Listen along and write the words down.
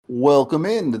Welcome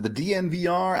in to the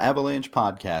DNVR Avalanche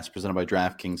Podcast presented by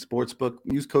DraftKings Sportsbook.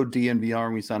 Use code DNVR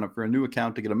when we sign up for a new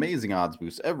account to get amazing odds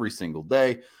boosts every single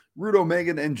day. Rudo,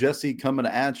 Megan, and Jesse coming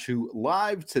at you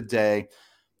live today.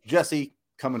 Jesse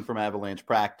coming from Avalanche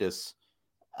practice.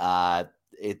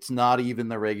 It's not even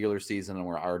the regular season and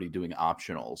we're already doing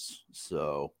optionals.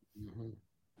 So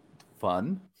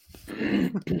fun.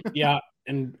 Yeah.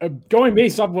 And going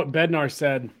based off what Bednar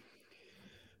said,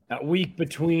 that week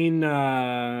between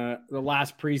the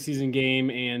last preseason game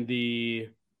and the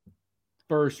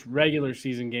first regular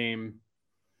season game,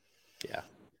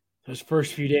 those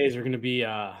first few days are going to be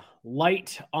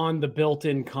light on the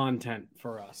built-in content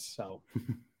for us. So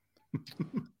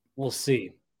we'll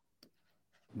see.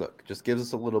 Look, just gives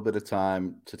us a little bit of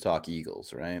time to talk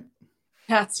Eagles, right?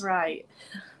 That's right.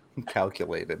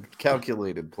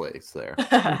 Calculated place there.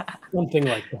 Something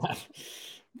like that.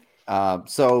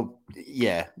 So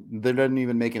there doesn't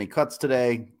even make any cuts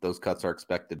today. Those cuts are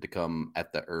expected to come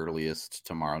at the earliest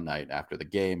tomorrow night after the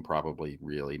game, probably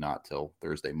really not till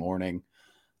Thursday morning.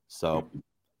 So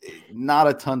not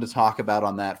a ton to talk about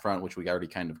on that front, which we already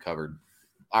kind of covered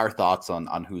our thoughts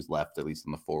on who's left, at least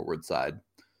on the forward side.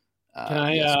 Can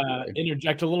I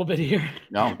interject a little bit here?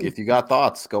 No, if you got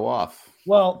thoughts, go off.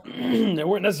 Well, they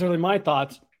weren't necessarily my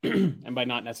thoughts. And by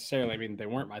not necessarily, I mean, they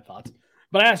weren't my thoughts.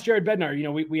 But I asked Jared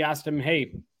Bednar, we asked him,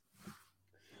 hey,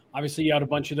 obviously you had a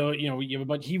bunch of those, you have a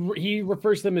bunch, he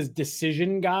refers to them as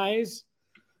decision guys,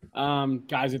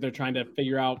 guys that they're trying to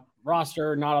figure out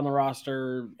roster, not on the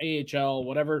roster, AHL,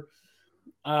 whatever.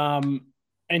 And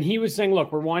he was saying,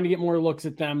 look, we're wanting to get more looks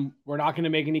at them. We're not going to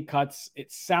make any cuts.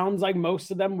 It sounds like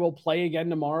most of them will play again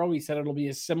tomorrow. He said it'll be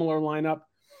a similar lineup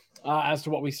as to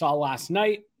what we saw last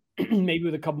night, maybe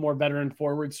with a couple more veteran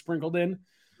forwards sprinkled in.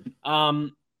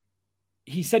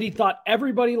 He said he thought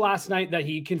everybody last night that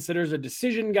he considers a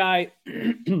decision guy,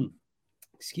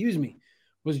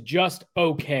 was just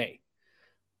okay.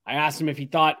 I asked him if he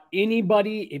thought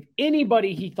anybody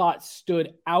he thought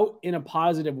stood out in a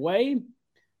positive way. Do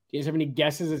you guys have any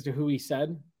guesses as to who he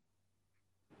said?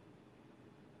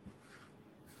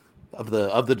 Of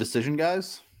the decision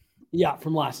guys? Yeah,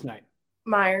 from last night.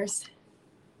 Myers.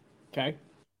 Okay.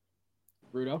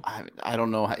 Rudo? I don't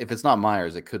know. If it's not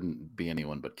Myers, it couldn't be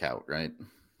anyone but Kaut, right?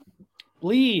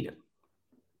 Bleed.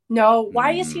 No,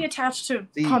 why is he attached to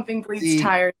pumping Bleed's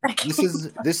tires?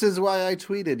 This is why I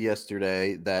tweeted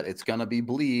yesterday that it's gonna be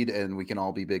Bleed and we can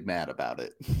all be big mad about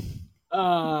it.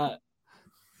 And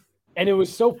it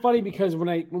was so funny because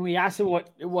when we asked him what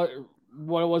it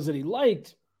was that he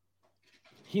liked,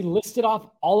 he listed off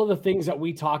all of the things that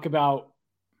we talk about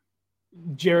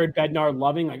Jared Bednar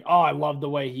loving, like, oh, I love the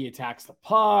way he attacks the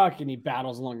puck and he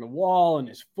battles along the wall and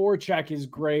his forecheck is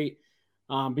great.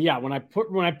 But yeah, when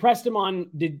I pressed him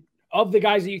on, of the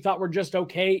guys that you thought were just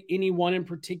okay, anyone in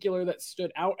particular that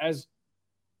stood out as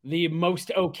the most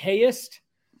okayest?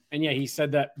 And yeah, he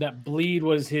said that Bleed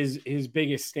was his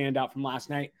biggest standout from last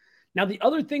night. Now, the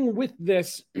other thing with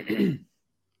this,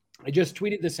 I just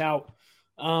tweeted this out,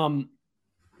 or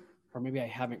maybe I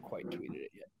haven't quite tweeted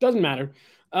it yet. Doesn't matter.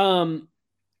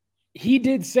 He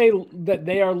did say that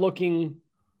they are looking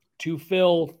to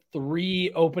fill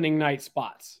 3 opening night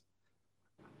spots.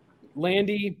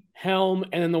 Landy, Helm,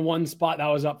 and then the one spot that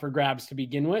was up for grabs to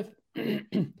begin with.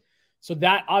 So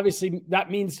that obviously, that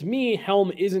means to me,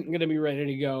 Helm isn't going to be ready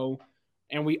to go.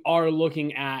 And we are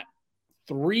looking at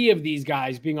 3 of these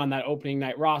guys being on that opening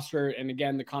night roster. And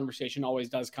again, the conversation always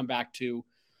does come back to,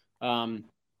 they'll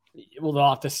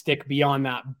have to stick beyond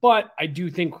that. But I do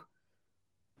think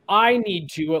I need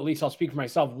to, at least I'll speak for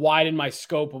myself, widen my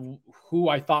scope of who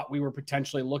I thought we were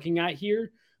potentially looking at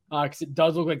here. Because it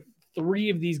does look like 3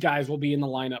 of these guys will be in the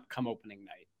lineup come opening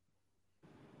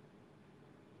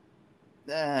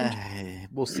night.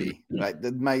 We'll see. I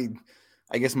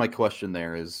guess my question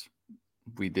there is,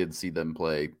 we did see them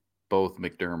play both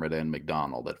McDermott and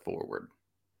McDonald at forward.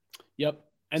 Yep.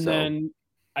 And then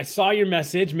I saw your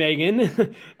message,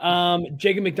 Megan.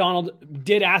 Jacob McDonald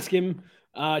did ask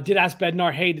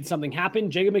Bednar, hey, did something happen?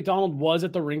 Jacob McDonald was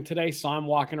at the rink today, saw him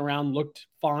walking around, looked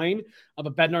fine.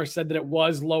 But Bednar said that it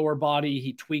was lower body.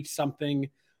 He tweaked something,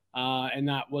 and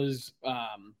that was,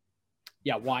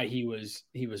 why he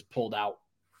was pulled out,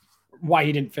 why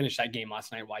he didn't finish that game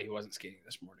last night, why he wasn't skating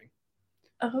this morning.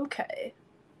 Okay.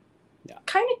 Yeah.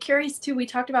 Kind of curious too. We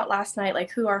talked about last night,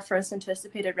 like who our first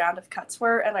anticipated round of cuts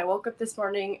were, and I woke up this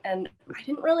morning and I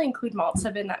didn't really include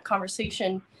Maltsev in that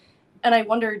conversation. And I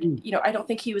wondered, I don't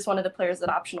think he was one of the players that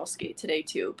optional skate today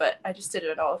too, but I just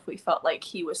didn't know if we felt like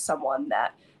he was someone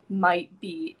that might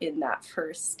be in that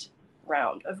first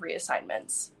round of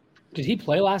reassignments. Did he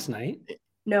play last night?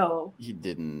 No. He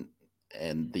didn't.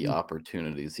 and the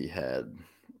opportunities he had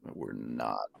were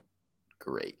not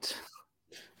great.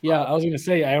 Yeah, I was going to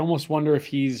say, I almost wonder if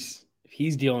he's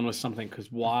dealing with something because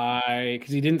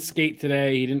he didn't skate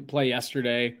today, he didn't play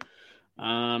yesterday.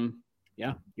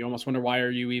 Yeah, you almost wonder why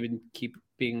are you even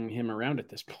keeping him around at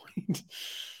this point?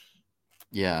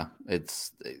 Yeah,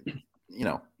 it's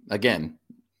again,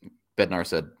 Bednar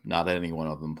said not any one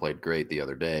of them played great the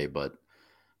other day, but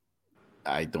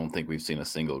I don't think we've seen a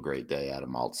single great day out of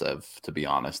Maltsev, to be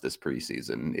honest, this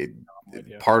preseason.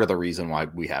 Part of the reason why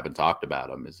we haven't talked about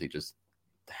him is he just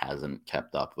hasn't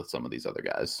kept up with some of these other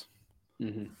guys.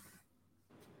 Mm-hmm.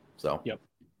 So, yep.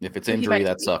 If it's injury,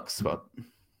 that sucks. But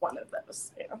one of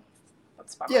those,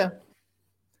 that's fine. Yeah.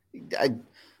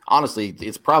 Honestly,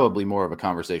 it's probably more of a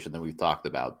conversation than we've talked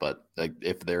about. But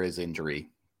if there is injury,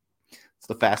 it's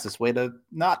the fastest way to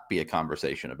not be a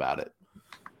conversation about it.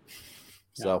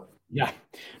 Yeah. So. Yeah.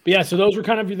 But yeah, so those were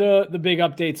kind of the big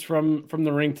updates from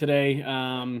the rink today.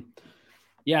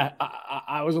 Yeah,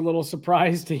 I was a little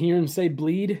surprised to hear him say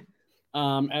bleed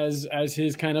as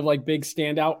his kind of like big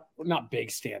standout, not big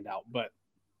standout, but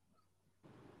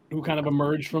who kind of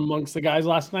emerged from amongst the guys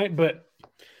last night. But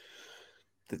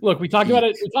look, we talked about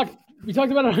it. We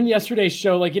talked about it on yesterday's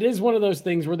show. Like, it is one of those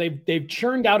things where they've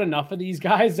churned out enough of these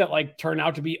guys that like turn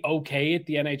out to be okay at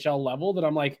the NHL level that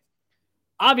I'm like,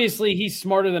 obviously, he's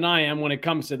smarter than I am when it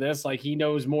comes to this. Like, he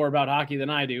knows more about hockey than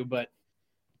I do, but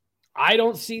I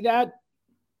don't see that.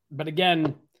 But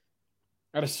again,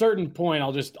 at a certain point,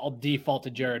 I'll default to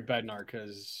Jared Bednar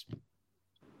because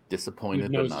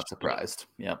disappointed but not surprised.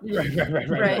 Yeah,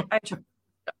 right.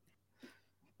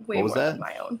 Way more than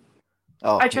my own.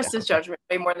 Oh, I trust his judgment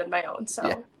way more than my own.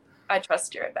 So I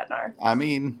trust Jared Bednar. I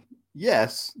mean,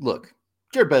 yes. Look,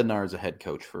 Jared Bednar is a head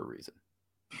coach for a reason.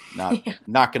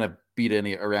 Not going to beat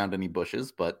around any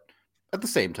bushes, but at the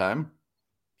same time,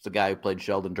 it's a guy who played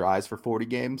Sheldon Dries for 40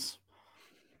 games.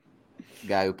 A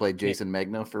guy who played Jason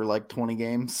Megna for like 20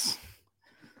 games.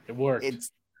 It worked.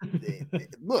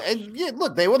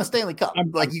 Look, they won a Stanley Cup.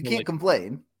 You can't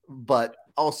complain. But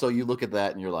also, you look at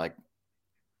that and you're like,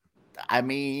 I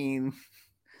mean,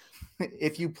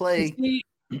 if you play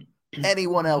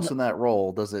anyone else in that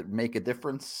role, does it make a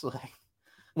difference?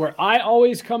 Where I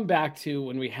always come back to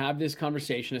when we have this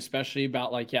conversation, especially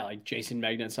about like Jason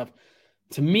Megna and stuff,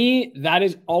 to me, that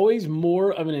is always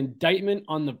more of an indictment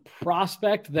on the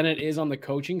prospect than it is on the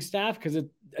coaching staff. Because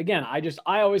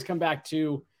I always come back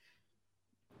to,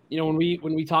 when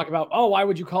we talk about, why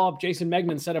would you call up Jason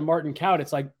Megna instead of Martin Kaut?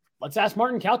 It's like, let's ask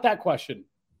Martin Kaut that question.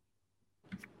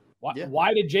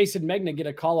 Why did Jason Megna get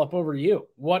a call up over you?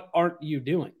 What aren't you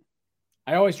doing?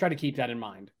 I always try to keep that in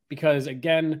mind because,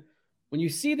 again, when you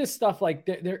see this stuff, like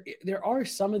there are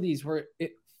some of these where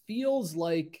it feels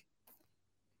like,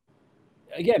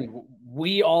 again,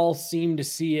 we all seem to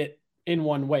see it in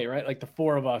one way, right? Like the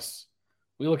four of us,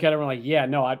 we look at it and we're like, yeah,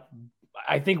 no,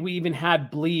 I think we even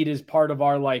had bleed as part of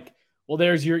our like, well,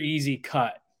 there's your easy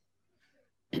cut.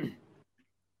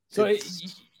 So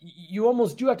you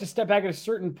almost do have to step back at a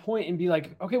certain point and be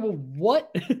like, okay, well,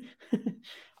 what?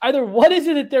 Either what is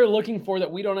it that they're looking for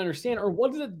that we don't understand, or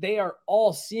what is it they are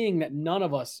all seeing that none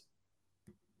of us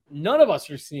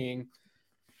are seeing?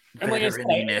 And like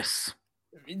Veteran-iness.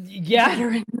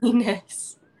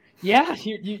 Veteran-iness. Yeah,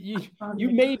 you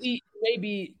may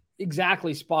be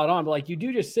exactly spot on, but like you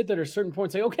do just sit there at a certain point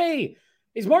and say, okay,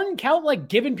 is Martin Kaut like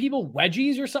giving people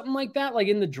wedgies or something like that, like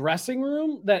in the dressing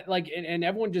room that like, and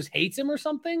everyone just hates him or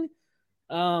something?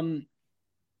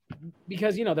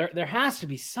 Because there has to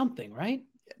be something, right?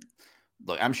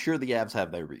 Look, I'm sure the Avs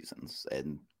have their reasons,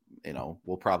 and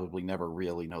we'll probably never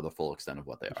really know the full extent of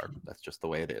what they are. That's just the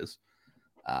way it is.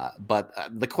 But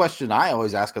the question I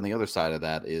always ask on the other side of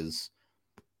that is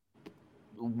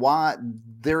why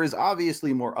there is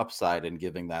obviously more upside in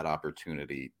giving that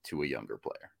opportunity to a younger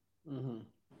player. Mm-hmm.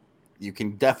 You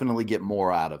can definitely get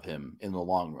more out of him in the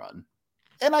long run.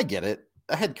 And I get it.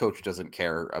 A head coach doesn't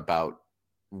care about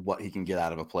what he can get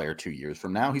out of a player 2 years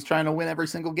from now. He's trying to win every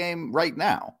single game right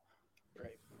now.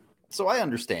 Right. So I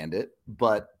understand it,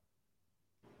 but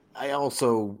I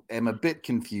also am a bit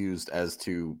confused as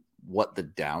to what the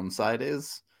downside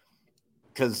is.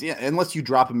 Because unless you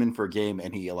drop him in for a game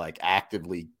and he like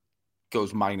actively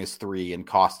goes -3 and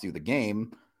costs you the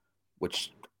game,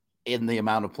 which in the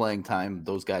amount of playing time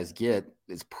those guys get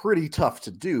is pretty tough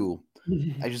to do.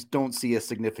 I just don't see a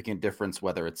significant difference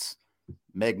whether it's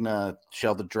Megna,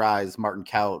 Sheldon Dries, Martin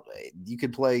Kaut. You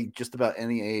could play just about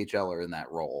any AHLer in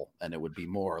that role, and it would be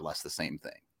more or less the same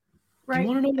thing. Right. Do you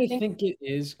want to know what I think it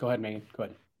is? Go ahead, Megan. Go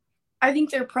ahead. I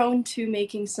think they're prone to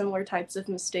making similar types of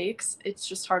mistakes. It's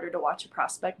just harder to watch a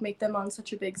prospect make them on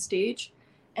such a big stage.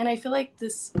 And I feel like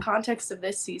this context of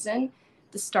this season,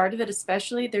 the start of it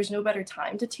especially, there's no better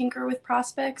time to tinker with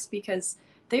prospects because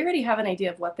they already have an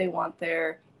idea of what they want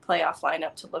their playoff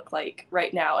lineup to look like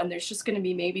right now. And there's just going to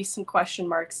be maybe some question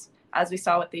marks, as we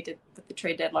saw what they did with the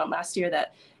trade deadline last year,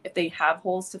 that if they have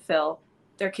holes to fill,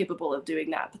 they're capable of doing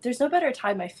that. But there's no better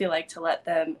time, I feel like, to let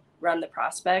them run the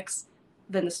prospects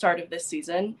than the start of this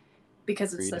season,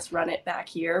 because it's this run it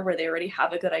back year where they already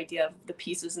have a good idea of the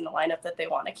pieces in the lineup that they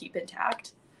want to keep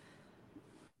intact.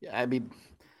 Yeah, I mean,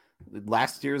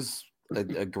 last year's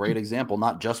a great example,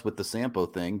 not just with the Sampo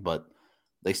thing, but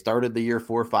they started the year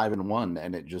 4-5-1,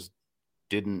 and it just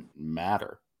didn't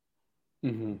matter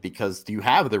because you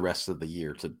have the rest of the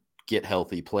year to get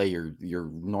healthy, play your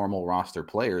normal roster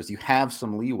players. You have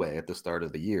some leeway at the start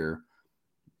of the year.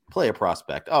 Play a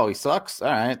prospect. Oh, he sucks.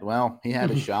 All right. Well, he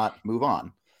had a shot. Move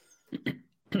on.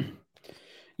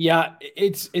 Yeah,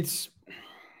 it's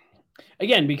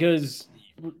again, because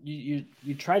you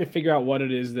try to figure out what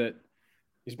it is that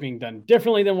is being done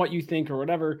differently than what you think or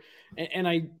whatever.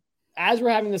 And as we're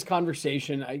having this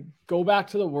conversation, I go back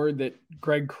to the word that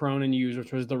Greg Cronin used,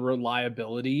 which was the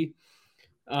reliability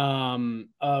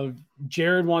of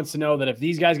Jared wants to know that if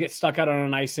these guys get stuck out on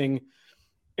an icing,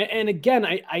 and again,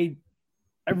 I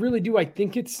really do. I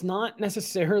think it's not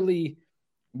necessarily,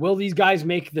 will these guys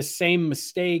make the same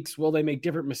mistakes? Will they make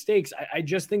different mistakes? I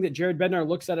just think that Jared Bednar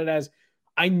looks at it as,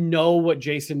 I know what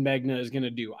Jason Megna is going to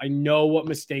do. I know what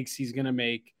mistakes he's going to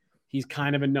make. He's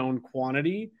kind of a known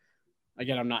quantity.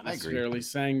 Again, I'm not necessarily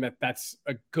saying that that's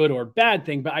a good or bad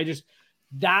thing, but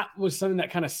that was something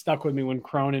that kind of stuck with me when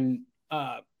Cronin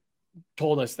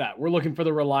told us that we're looking for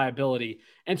the reliability.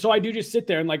 And so I do just sit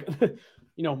there and like,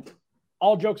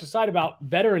 all jokes aside about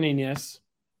veteraniness,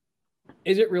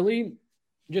 is it really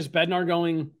just Bednar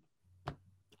going,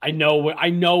 I know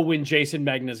when Jason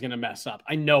Megna is going to mess up.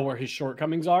 I know where his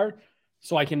shortcomings are,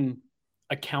 so I can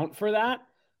account for that.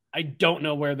 I don't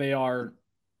know where they are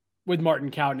with Martin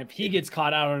Cowden. If he gets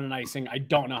caught out on an icing, I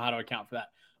don't know how to account for that.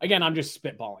 Again, I'm just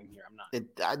spitballing here. I'm not.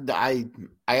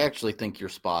 I actually think you're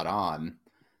spot on.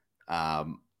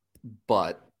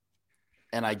 But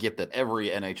I get that every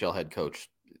NHL head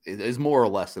coach is more or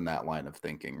less in that line of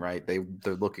thinking, right?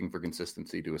 They're looking for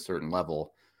consistency to a certain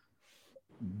level.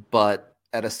 But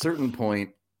at a certain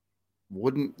point,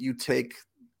 wouldn't you take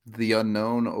the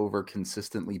unknown over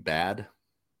consistently bad?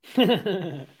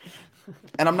 And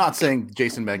I'm not saying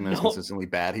Jason Megna is consistently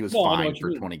bad. He was fine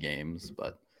for 20 games,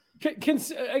 but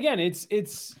again,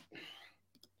 it's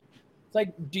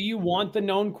like, do you want the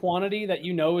known quantity that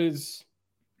you know is,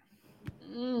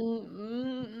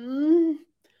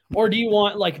 or do you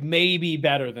want like maybe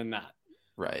better than that?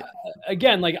 Right.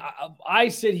 Again, like I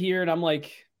sit here and I'm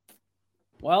like,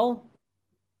 well,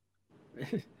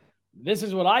 this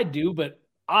is what I do, but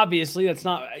obviously that's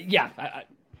not. Yeah,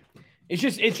 it's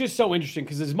just so interesting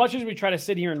because as much as we try to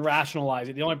sit here and rationalize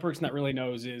it, the only person that really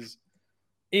knows is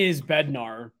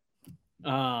Bednar.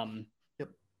 Yep.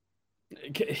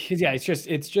 Yeah,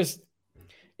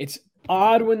 it's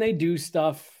odd when they do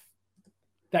stuff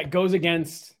that goes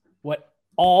against what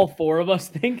all four of us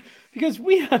think, because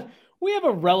we have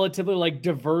a relatively like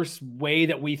diverse way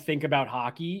that we think about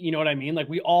hockey. You know what I mean? Like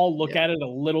we all look at it a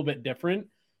little bit different.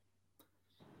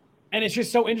 And it's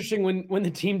just so interesting when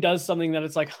the team does something that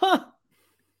it's like,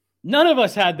 none of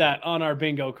us had that on our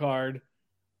bingo card.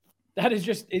 That is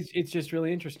just, it's just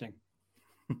really interesting.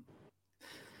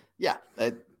 Yeah.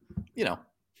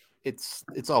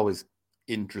 It's always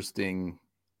interesting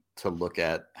to look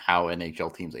at how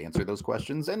NHL teams answer those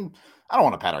questions. And I don't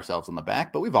want to pat ourselves on the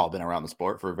back, but we've all been around the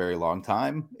sport for a very long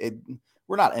time.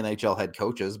 We're not NHL head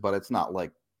coaches, but it's not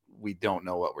like we don't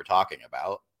know what we're talking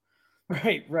about.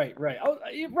 Right. Oh,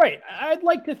 right. I'd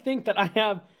like to think that I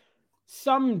have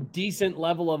some decent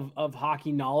level of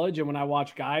hockey knowledge. And when I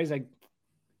watch guys, I'm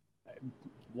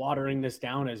watering this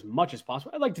down as much as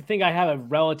possible. I'd like to think I have a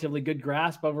relatively good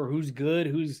grasp over who's good,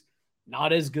 who's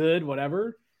not as good,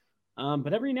 whatever.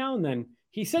 But every now and then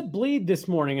he said bleed this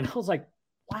morning. And I was like,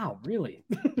 wow, really?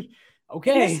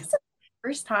 Okay. This is the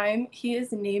first time he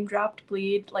has name dropped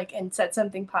bleed, and said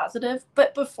something positive.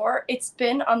 But before, it's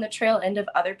been on the trail end of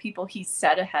other people he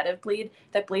said ahead of bleed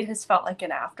that bleed has felt like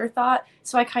an afterthought.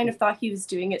 So I kind of thought he was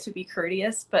doing it to be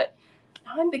courteous, but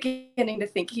now I'm beginning to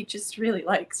think he just really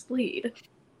likes bleed.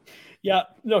 Yeah,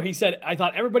 no, he said, I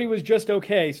thought everybody was just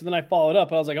okay. So then I followed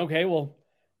up. I was like, okay, well,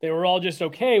 they were all just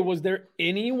okay. Was there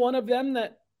any one of them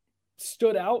that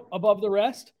stood out above the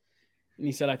rest? And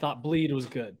he said, I thought bleed was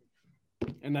good.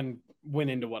 And then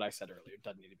went into what I said earlier. It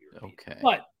doesn't need to be repeated. Okay.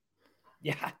 But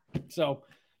yeah, so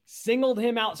singled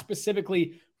him out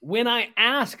specifically when I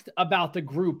asked about the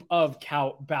group of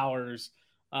Bowers,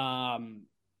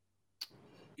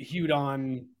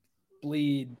 Hudon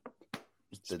Bleed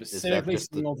specifically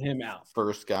singled him out.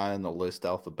 First guy on the list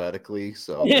alphabetically,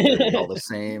 so they're all the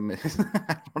same.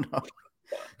 I don't know.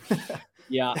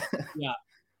 Yeah.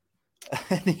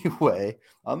 Anyway,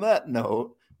 on that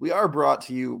note, we are brought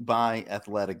to you by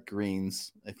Athletic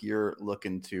Greens. If you're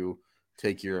looking to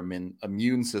take your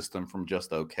immune system from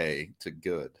just okay to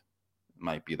good,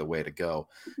 might be the way to go.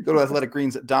 Go to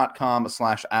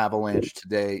athleticgreens.com/avalanche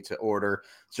today to order.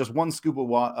 It's just one scoop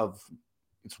of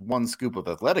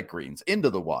Athletic Greens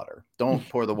into the water. Don't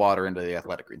pour the water into the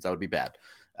Athletic Greens. That would be bad.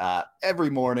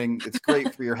 Every morning. It's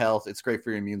great for your health. It's great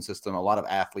for your immune system. A lot of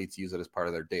athletes use it as part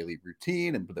of their daily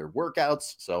routine and their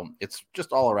workouts. So it's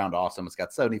just all around awesome. It's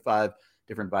got 75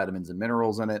 different vitamins and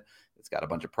minerals in it. It's got a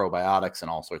bunch of probiotics and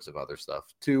all sorts of other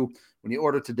stuff too. When you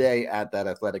order today at that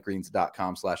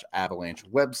athleticgreens.com/avalanche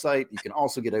website, you can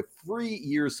also get a free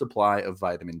year's supply of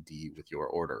vitamin D with your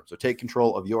order. So take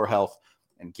control of your health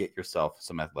and get yourself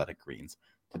some Athletic Greens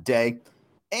today.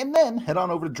 And then head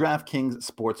on over to DraftKings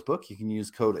Sportsbook. You can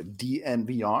use code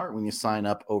DNVR when you sign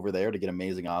up over there to get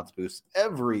amazing odds boosts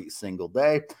every single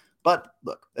day. But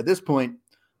look, at this point,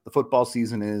 the football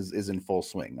season is in full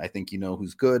swing. I think you know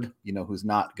who's good, you know who's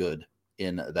not good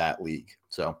in that league.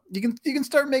 So you can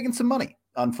start making some money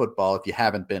on football if you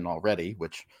haven't been already,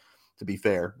 which, to be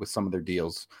fair, with some of their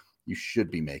deals, you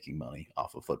should be making money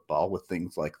off of football with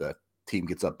things like the team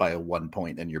gets up by a 1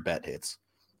 point and your bet hits.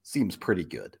 Seems pretty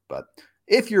good. But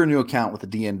if you're a new account with the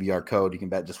DNVR code, you can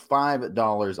bet just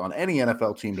 $5 on any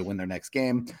NFL team to win their next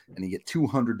game, and you get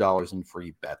 $200 in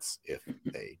free bets if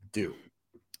they do.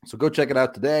 So go check it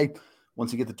out today.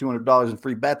 Once you get the $200 in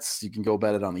free bets, you can go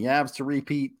bet it on the Avs to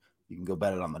repeat. You can go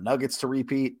bet it on the Nuggets to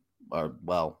repeat, or,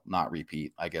 well, not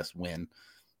repeat, I guess win.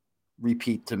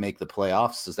 Repeat to make the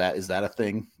playoffs. Is that a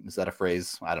thing? Is that a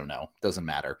phrase? I don't know. Doesn't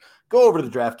matter. Go over to the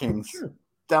DraftKings. Sure.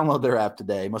 Download their app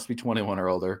today. Must be 21 or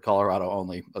older. Colorado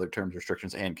only. Other terms,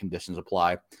 restrictions, and conditions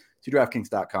apply. To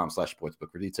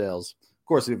DraftKings.com/sportsbook for details. Of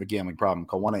course, if you have a gambling problem,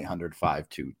 call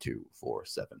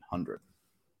 1-800-522-4700.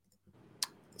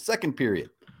 Second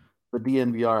period, the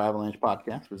DNVR Avalanche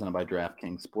Podcast, presented by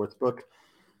DraftKings Sportsbook.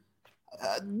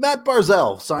 Matt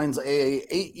Barzal signs a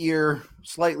 8-year,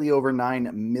 slightly over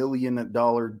 $9 million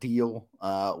deal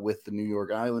with the New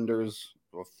York Islanders,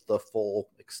 with the full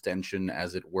extension,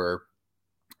 as it were.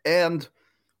 And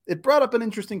it brought up an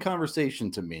interesting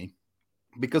conversation to me,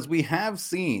 because we have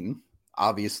seen,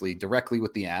 obviously, directly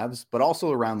with the Avs, but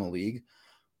also around the league,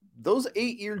 those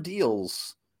 8-year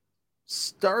deals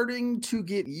starting to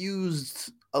get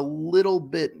used a little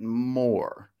bit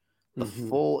more, the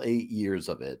full 8 years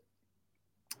of it.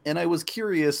 And I was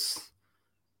curious,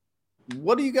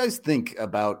 what do you guys think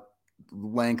about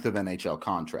length of NHL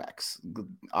contracts?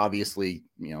 Obviously,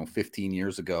 15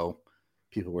 years ago,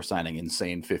 people were signing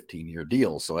insane 15-year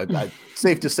deals. So I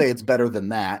safe to say it's better than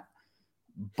that.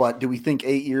 But do we think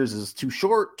 8 years is too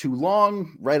short, too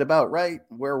long, right about right?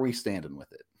 Where are we standing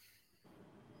with it?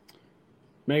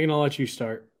 Megan, I'll let you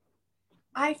start.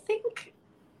 I think,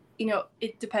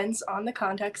 it depends on the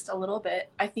context a little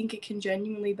bit. I think it can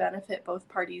genuinely benefit both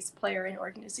parties, player and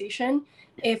organization,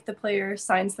 if the player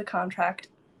signs the contract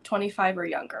 25 or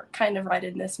younger, kind of right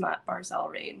in this Matt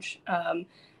Barzal range.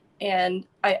 And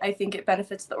I think it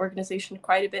benefits the organization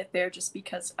quite a bit there, just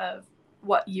because of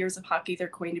what years of hockey they're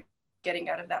going to be getting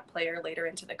out of that player later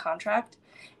into the contract.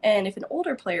 And if an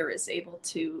older player is able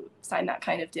to sign that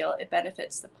kind of deal, it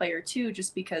benefits the player too,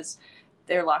 just because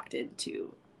they're locked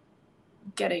into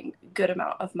getting a good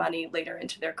amount of money later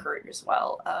into their career as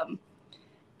well.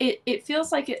 It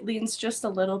feels like it leans just a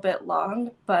little bit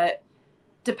long, but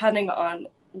depending on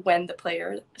when the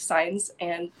player signs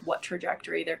and what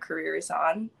trajectory their career is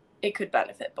on, it could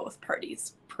benefit both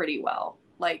parties pretty well.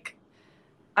 Like,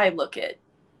 I look at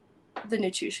the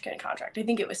Nichushkin contract. I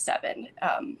think it was 7,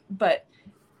 but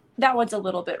that one's a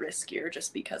little bit riskier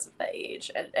just because of the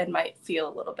age and might feel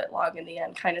a little bit long in the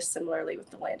end, kind of similarly with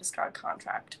the Landeskog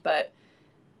contract. But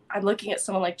I'm looking at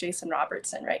someone like Jason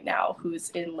Robertson right now, who's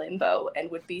in limbo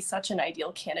and would be such an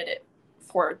ideal candidate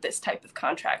for this type of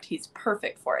contract. He's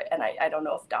perfect for it. And I don't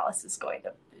know if Dallas is going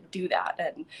to do that.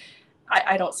 And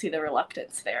I don't see the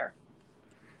reluctance there.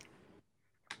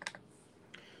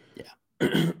 Yeah.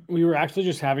 We were actually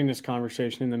just having this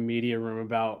conversation in the media room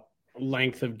about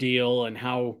length of deal and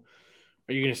how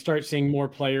are you going to start seeing more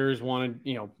players want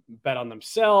to, bet on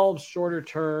themselves shorter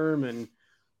term, and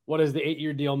what does the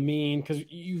 8-year deal mean? Because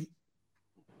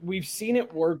we've seen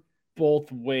it work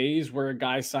both ways, where a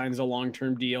guy signs a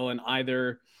long-term deal and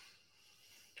either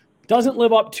doesn't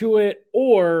live up to it,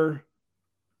 or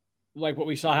like what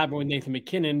we saw happen with Nathan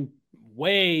MacKinnon,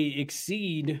 way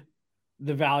exceed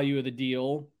the value of the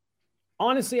deal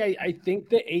honestly, I think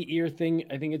the 8-year thing,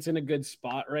 I think it's in a good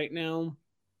spot right now.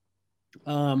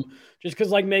 Just because,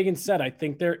 like Megan said, I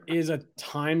think there is a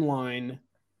timeline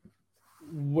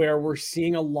where we're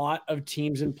seeing a lot of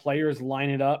teams and players line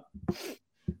it up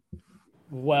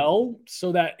well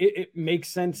so that it makes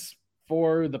sense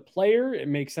for the player. It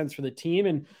makes sense for the team.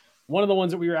 And one of the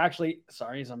ones that we were actually,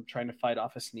 sorry, as I'm trying to fight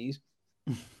off a sneeze.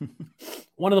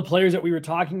 One of the players that we were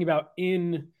talking about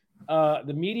in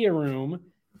the media room,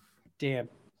 damn.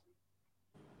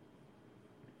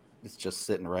 It's just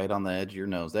sitting right on the edge of your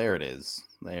nose. There it is.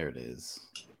 There it is.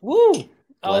 Woo!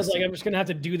 I was like, I'm just going to have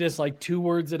to do this like 2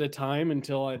 words at a time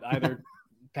until it either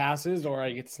passes or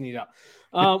I get to sneeze out.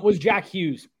 Was Jack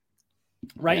Hughes,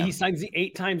 right? Yeah. He signs the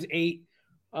 8x8.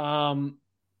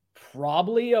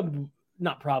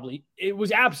 It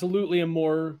was absolutely a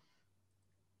more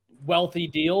wealthy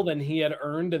deal than he had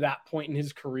earned to that point in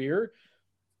his career.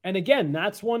 And again,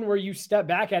 that's one where you step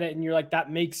back at it and you're like,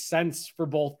 that makes sense for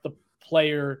both the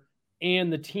player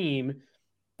and the team.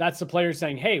 That's the player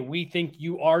saying, hey, we think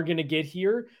you are going to get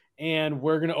here and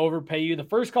we're going to overpay you the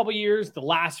first couple of years. The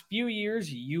last few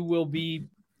years, you will be,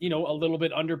 a little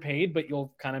bit underpaid, but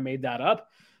you'll kind of made that up.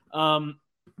 And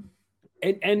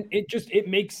it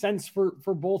makes sense for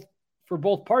both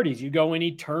parties. You go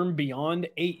any term beyond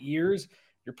 8 years,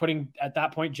 you're putting at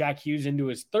that point Jack Hughes into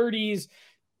his 30s.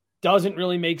 Doesn't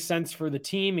really make sense for the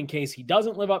team in case he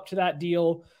doesn't live up to that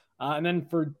deal. And then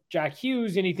for Jack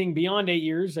Hughes, anything beyond 8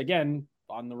 years, again,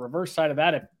 on the reverse side of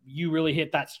that, if you really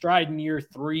hit that stride in year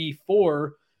 3,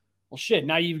 4, well, shit,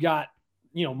 now you've got,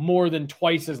 more than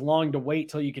twice as long to wait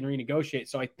till you can renegotiate.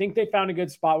 So I think they found a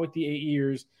good spot with the 8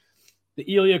 years. The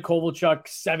Ilya Kovalchuk,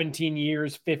 17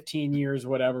 years, 15 years,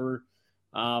 whatever.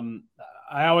 I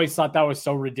always thought that was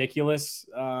so ridiculous.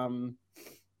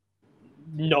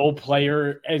 No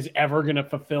player is ever going to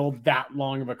fulfill that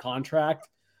long of a contract.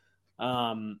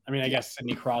 I guess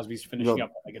Sidney Crosby's finishing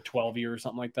up like a 12-year or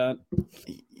something like that.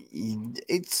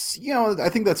 It's, I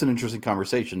think that's an interesting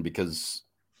conversation because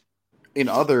in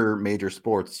other major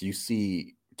sports, you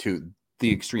see to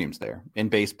the extremes there. In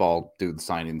baseball, dudes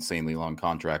sign insanely long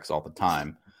contracts all the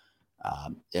time.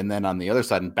 And then on the other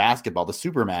side, in basketball, the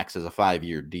Supermax is a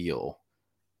 5-year deal.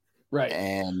 Right.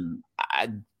 And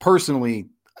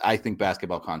I think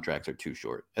basketball contracts are too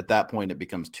short. At that point, it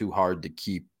becomes too hard to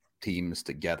keep teams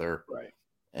together. Right.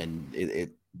 And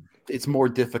it's more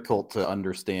difficult to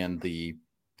understand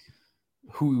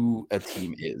who a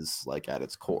team is like at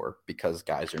its core because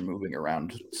guys are moving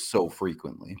around so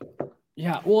frequently.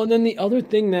 Yeah. Well, and then the other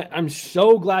thing that I'm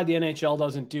so glad the NHL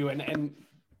doesn't do, and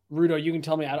Rudo, you can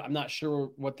tell me, I'm not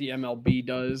sure what the MLB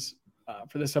does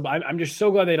for this. I'm just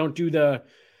so glad they don't do the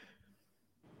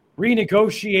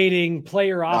renegotiating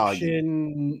player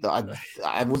option.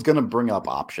 I was going to bring up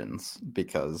options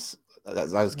because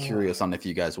I was curious on if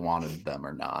you guys wanted them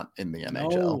or not in the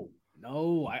NHL.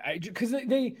 No, because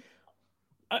they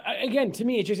again, to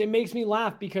me, it makes me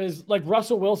laugh because like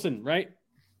Russell Wilson, right?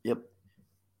 Yep.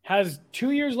 Has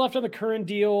 2 years left on the current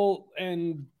deal,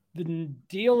 and the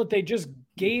deal that they just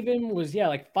gave him was,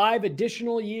 like 5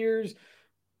 additional years,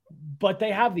 but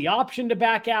they have the option to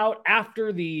back out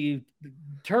after the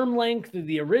term length of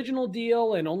the original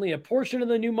deal and only a portion of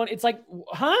the new money. It's like,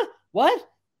 huh? What?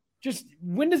 Just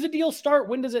when does the deal start?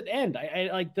 When does it end? I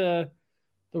like the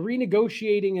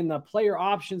renegotiating and the player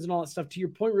options and all that stuff. To your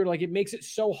point, Rudy, like it makes it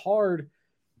so hard.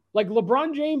 Like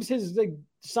LeBron James has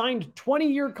signed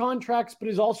 20-year contracts, but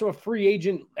is also a free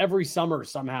agent every summer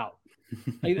somehow.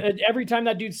 Like, every time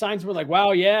that dude signs, we're like,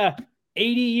 wow, yeah,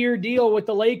 80-year deal with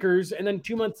the Lakers. And then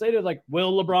 2 months later, like,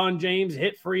 will LeBron James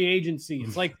hit free agency?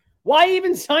 It's like, why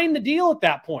even sign the deal at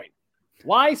that point?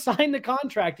 Why sign the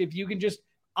contract if you can just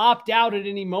opt out at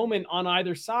any moment on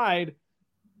either side?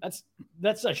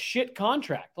 That's a shit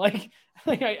contract. Like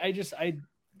I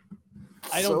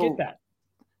don't get that.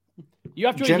 You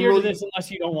have to adhere to this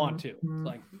unless you don't want to.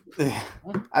 Like,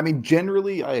 I mean,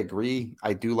 generally, I agree.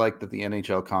 I do like that the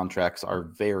NHL contracts are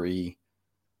very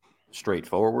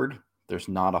straightforward. There's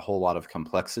not a whole lot of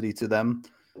complexity to them.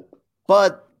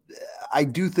 But I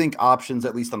do think options,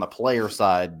 at least on the player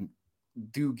side,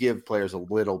 do give players a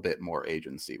little bit more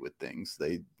agency with things.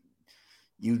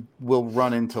 You will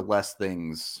run into less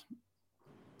things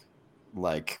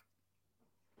like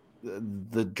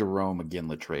the Jerome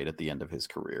McGinley trade at the end of his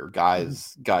career.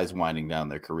 Guys winding down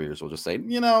their careers will just say,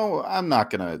 I'm not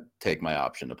going to take my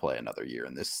option to play another year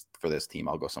for this team.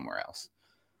 I'll go somewhere else.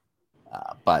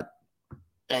 But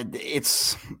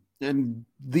and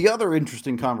the other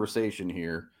interesting conversation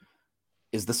here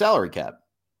is the salary cap.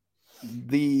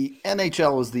 the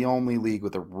NHL is the only league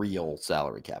with a real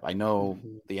salary cap. I know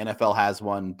the NFL has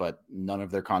one, but none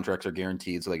of their contracts are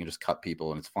guaranteed, so they can just cut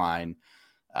people and it's fine.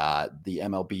 The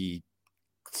MLB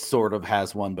sort of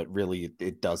has one, but really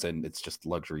it doesn't. It's just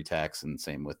luxury tax, and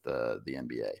same with the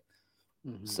NBA.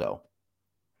 So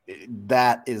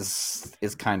that is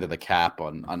kind of the cap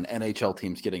on NHL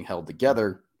teams getting held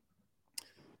together.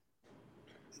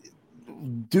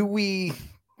 Do we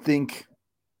think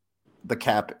the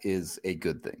cap is a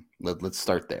good thing? Let's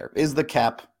start there. Is the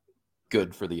cap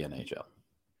good for the NHL?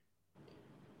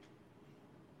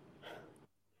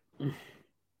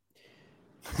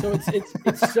 So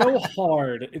it's so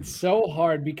hard. It's so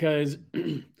hard because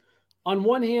on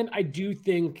one hand, I do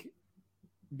think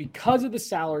because of the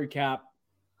salary cap,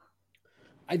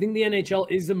 I think the NHL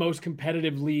is the most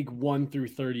competitive league 1 through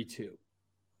 32.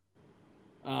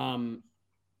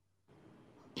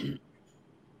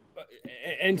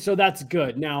 And so that's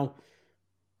good. Now,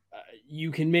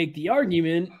 you can make the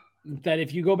argument that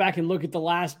if you go back and look at the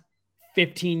last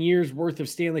 15 years worth of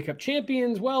Stanley Cup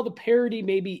champions, well, the parity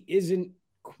maybe isn't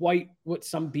quite what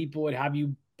some people would have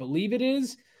you believe it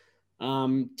is.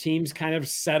 Teams kind of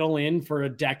settle in for a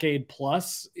decade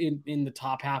plus in the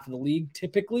top half of the league,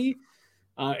 typically.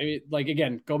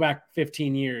 Again, go back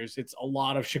 15 years. It's a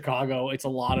lot of Chicago. It's a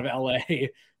lot of LA,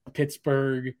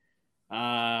 Pittsburgh,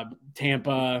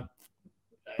 Tampa.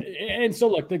 And so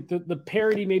look, the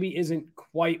parity maybe isn't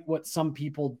quite what some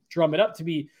people drum it up to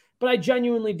be, but I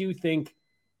genuinely do think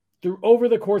over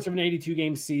the course of an 82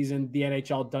 game season, the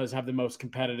NHL does have the most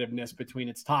competitiveness between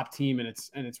its top team and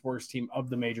its worst team of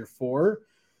the major four.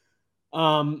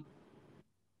 So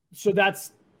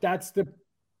that's the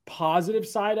positive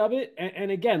side of it.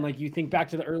 And again, like you think back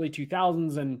to the early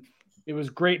 2000s, and it was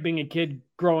great being a kid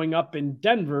growing up in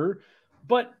Denver,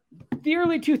 but the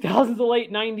early 2000s, the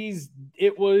late 90s,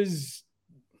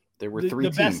 there were three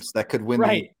teams that could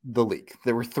win the league.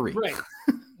 There were three. Right.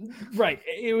 Right.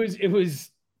 It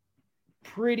was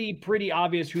pretty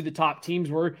obvious who the top teams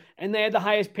were, and they had the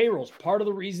highest payrolls. Part of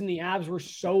the reason the Avs were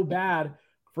so bad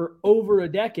for over a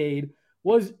decade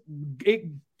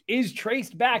is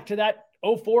traced back to that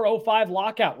 04-05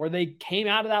 lockout, where they came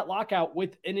out of that lockout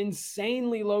with an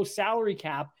insanely low salary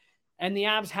cap, and the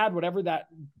Avs had whatever that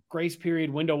grace period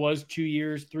window was, 2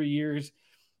 years, 3 years,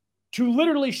 to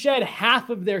literally shed half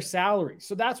of their salary.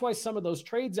 So that's why some of those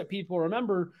trades that people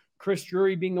remember, Chris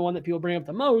Drury being the one that people bring up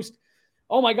the most,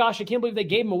 oh my gosh, I can't believe they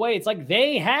gave him away. It's like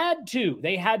they had to.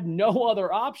 They had no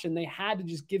other option. They had to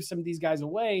just give some of these guys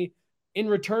away in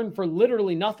return for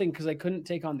literally nothing because they couldn't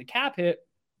take on the cap hit.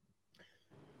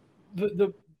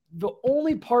 The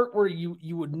only part where you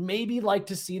would maybe like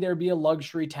to see there be a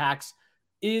luxury tax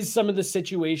is some of the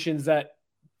situations that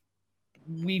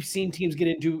we've seen teams get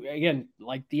into, again,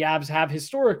 like the Avs have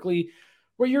historically,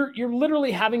 where you're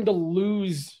literally having to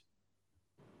lose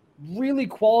really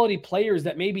quality players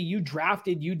that maybe you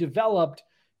drafted, you developed,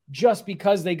 just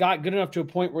because they got good enough to a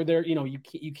point where they're,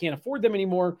 you can't afford them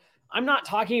anymore. I'm not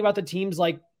talking about the teams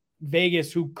like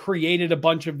Vegas who created a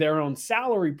bunch of their own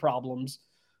salary problems.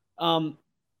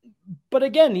 But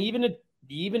again, even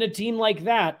a team like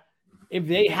that, if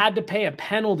they had to pay a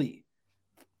penalty,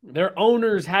 their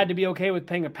owners had to be okay with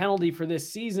paying a penalty for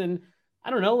this season. I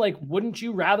don't know, like, wouldn't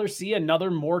you rather see another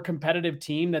more competitive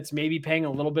team that's maybe paying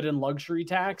a little bit in luxury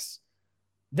tax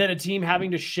than a team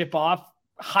having to ship off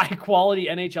high quality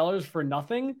NHLers for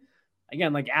nothing?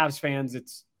 Again, like Avs fans,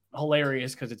 it's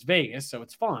hilarious because it's Vegas, so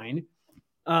it's fine.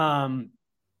 But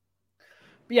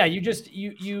yeah,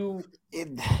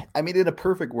 in a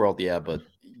perfect world, yeah, but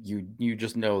you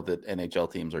just know that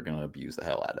NHL teams are going to abuse the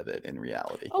hell out of it in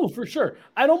reality. Oh, for sure.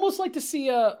 I'd almost like to see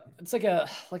it's like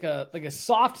a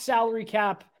soft salary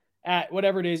cap at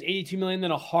whatever it is, 82 million,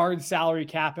 then a hard salary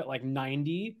cap at like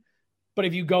 90. But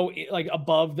if you go like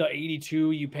above the 82,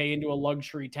 you pay into a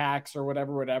luxury tax or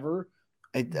whatever.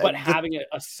 But having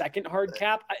a second hard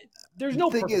cap, there's no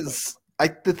thing is, I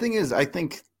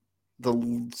think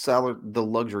the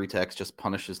luxury tax just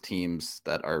punishes teams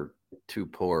that are too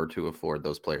poor to afford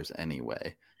those players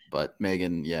anyway. But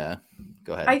Megan, yeah,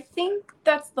 go ahead. I think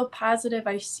that's the positive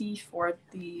I see for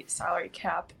the salary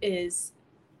cap is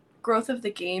growth of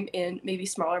the game in maybe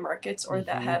smaller markets or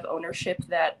that have ownership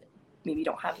that maybe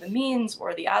don't have the means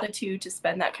or the attitude to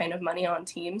spend that kind of money on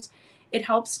teams. It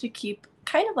helps to keep,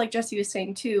 kind of like Jesse was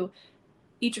saying too,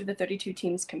 each of the 32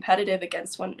 teams competitive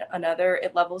against one another.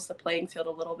 It levels the playing field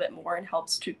a little bit more and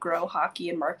helps to grow hockey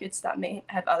in markets that may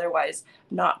have otherwise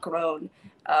not grown.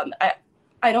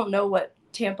 I don't know what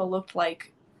Tampa looked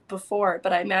like before,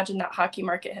 but I imagine that hockey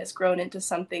market has grown into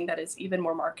something that is even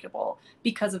more marketable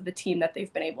because of the team that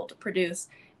they've been able to produce.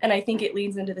 And I think it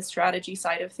leads into the strategy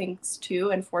side of things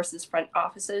too, and forces front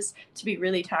offices to be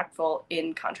really tactful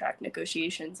in contract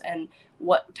negotiations and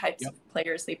what types of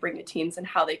players they bring to teams and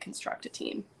how they construct a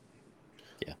team.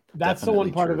 Yeah, that's the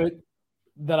one part of it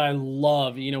that I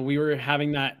love. You know, we were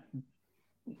having that,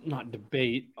 not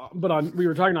debate, but we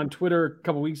were talking on Twitter a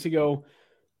couple weeks ago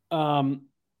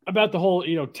about the whole,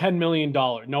 $10 million.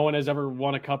 No one has ever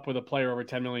won a cup with a player over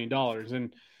 $10 million.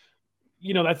 And,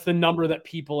 that's the number that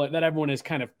everyone has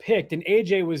kind of picked. And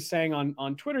AJ was saying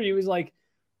on Twitter, he was like,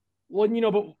 well,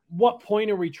 but what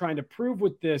point are we trying to prove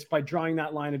with this by drawing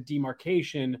that line of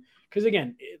demarcation? Because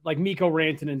again, like Mikko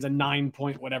Rantanen's a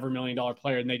 $9 whatever million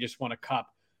player and they just won a cup.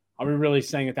 Are we really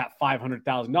saying that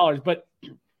 $500,000? But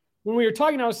when we were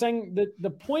talking, I was saying that the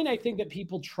point I think that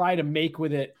people try to make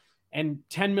with it, and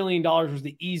 $10 million was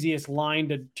the easiest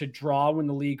line to draw when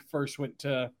the league first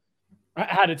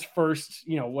had its first,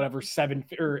 7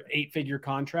 or 8 figure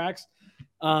contracts.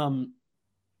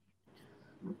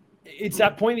 It's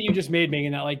that point that you just made,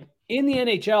 Megan, that like in the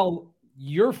NHL,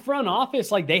 your front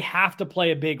office, like they have to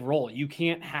play a big role. You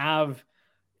can't have,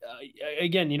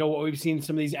 again, what we've seen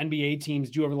some of these NBA teams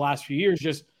do over the last few years,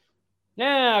 just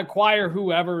acquire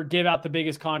whoever, give out the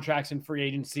biggest contracts in free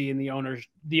agency, and the owners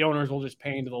will just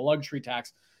pay into the luxury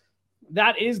tax.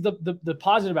 That is the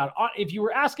positive about it. If you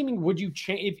were asking me, would you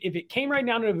change if it came right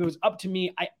down to it, if it was up to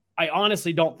me, I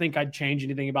honestly don't think I'd change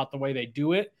anything about the way they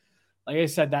do it. Like I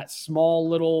said, that small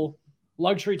little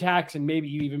luxury tax, and maybe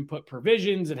you even put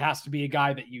provisions. It has to be a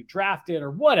guy that you drafted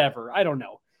or whatever. I don't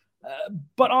know.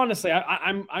 But honestly,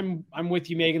 I'm with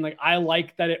you, Megan. Like I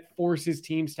like that it forces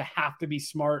teams to have to be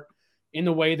smart in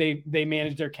the way they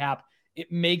manage their cap. It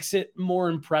makes it more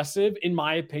impressive, in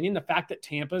my opinion. The fact that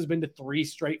Tampa has been to 3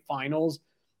 straight finals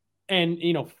and,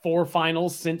 4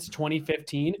 finals since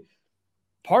 2015.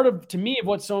 To me, of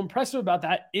what's so impressive about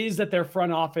that is that their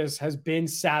front office has been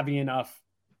savvy enough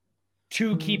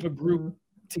to keep a group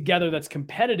together that's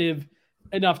competitive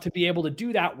enough to be able to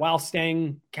do that while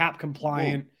staying cap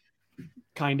compliant,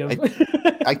 kind of.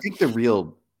 I think the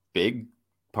real big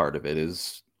part of it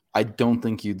is I don't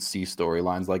think you'd see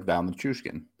storylines like Val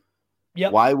Nichushkin.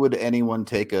 Yep. Why would anyone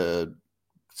take a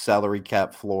salary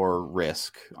cap floor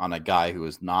risk on a guy who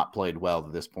has not played well to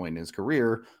this point in his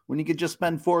career when you could just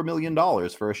spend $4 million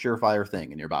for a surefire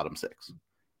thing in your bottom 6?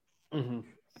 Mm-hmm.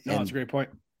 No, that's a great point.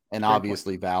 And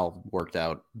obviously Val worked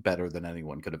out better than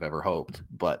anyone could have ever hoped,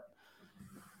 but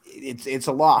it's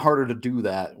a lot harder to do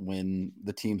that when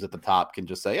the teams at the top can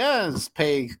just say, let's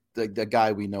pay the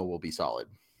guy we know will be solid.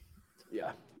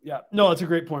 Yeah. Yeah. No, it's a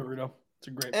great point, Rudo. It's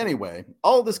a great point. Anyway,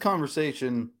 all this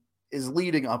conversation is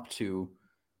leading up to,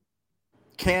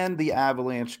 can the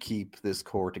Avalanche keep this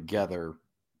core together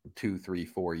 2, 3,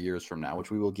 4 years from now, which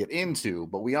we will get into,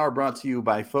 but we are brought to you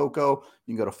by FOCO.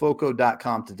 You can go to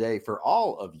FOCO.com today for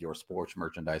all of your sports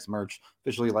merchandise merch,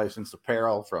 officially licensed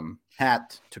apparel from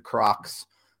hat to Crocs.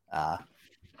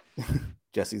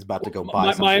 Jesse's about to go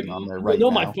buy something on there right now.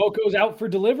 No, my FOCO's out for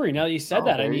delivery. Now that you said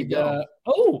that, I need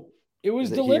it was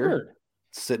delivered. Here?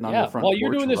 Sitting on the front while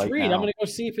you're doing this right read, now. I'm going to go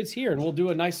see if it's here, and we'll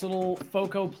do a nice little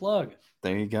FOCO plug.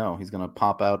 There you go. He's going to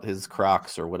pop out his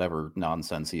Crocs or whatever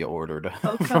nonsense he ordered.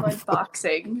 FOCO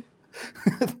unboxing.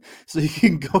 So you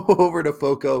can go over to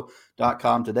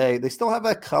FOCO.com today. They still have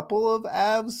a couple of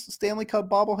Avs Stanley Cup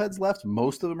bobbleheads left.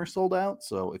 Most of them are sold out.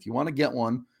 So if you want to get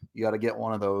one, you got to get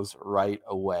one of those right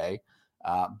away.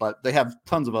 But they have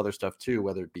tons of other stuff too,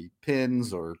 whether it be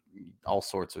pins or all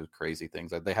sorts of crazy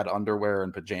things. They had underwear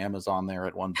and pajamas on there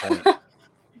at one point.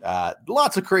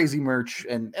 Lots of crazy merch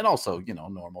and also,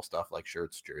 normal stuff like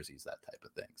shirts, jerseys, that type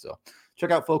of thing. So check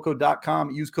out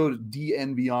FOCO.com, use code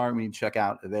DNVR when you check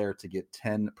out there to get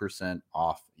 10%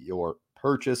 off your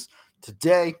purchase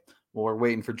today. We're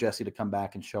waiting for Jesse to come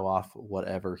back and show off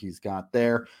whatever he's got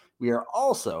there. We are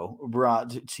also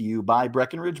brought to you by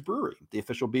Breckenridge Brewery, the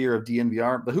official beer of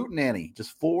DNVR. The Hootenanny,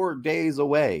 just 4 days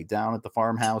away down at the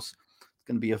farmhouse. It's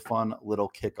going to be a fun little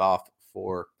kickoff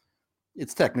for,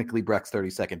 it's technically Breck's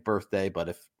 32nd birthday, but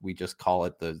if we just call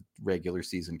it the regular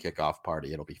season kickoff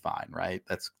party, it'll be fine, right?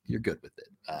 You're good with it.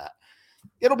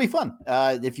 It'll be fun.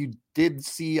 If you did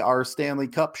see our Stanley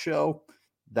Cup show,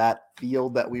 that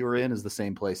field that we were in is the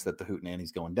same place that the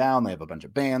Hootenanny's going down. They have a bunch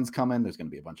of bands coming. There's going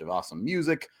to be a bunch of awesome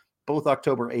music, both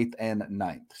October 8th and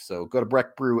 9th. So go to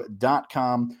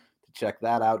breckbrew.com to check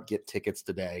that out, get tickets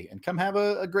today, and come have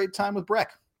a great time with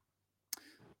Breck.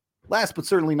 Last but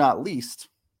certainly not least,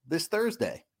 this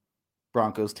Thursday,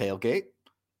 Broncos tailgate.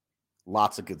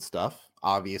 Lots of good stuff.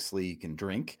 Obviously, you can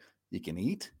drink, you can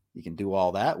eat, you can do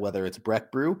all that, whether it's Breck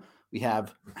Brew We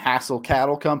have Hassel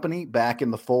Cattle Company back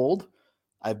in the fold.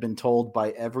 I've been told by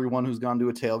everyone who's gone to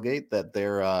a tailgate that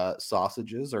their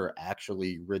sausages are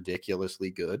actually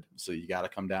ridiculously good. So you got to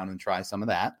come down and try some of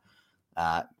that.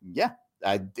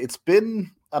 It's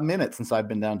been a minute since I've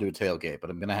been down to a tailgate, but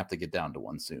I'm going to have to get down to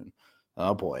one soon.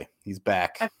 Oh, boy. He's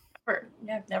back. I've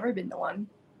never been to one.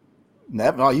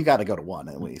 Never? Oh, you got to go to one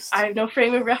at least. I have no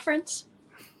frame of reference.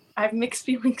 I have mixed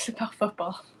feelings about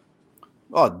football.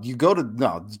 Oh,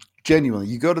 genuinely,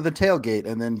 you go to the tailgate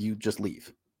and then you just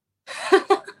leave.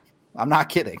 I'm not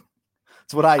kidding.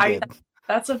 That's what I did.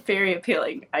 That's a very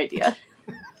appealing idea.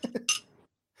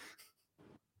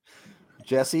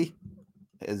 Jesse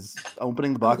is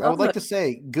opening the box. I would like to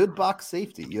say, good box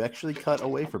safety. You actually cut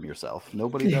away from yourself.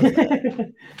 Nobody does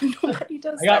that. Nobody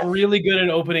does that. I got really good at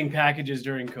opening packages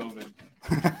during COVID.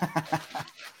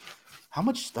 How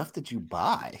much stuff did you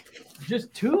buy?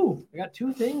 Just 2. I got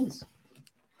 2 things.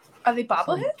 Are they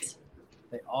bobbleheads?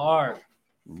 They are.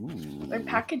 Ooh. They're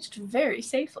packaged very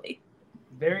safely.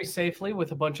 Very safely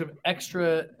with a bunch of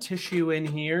extra tissue in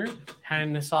here.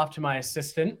 Handing this off to my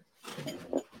assistant.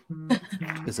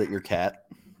 Is it your cat?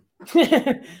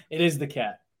 It is the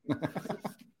cat.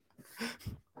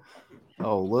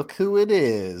 Oh, look who it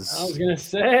is. I was going to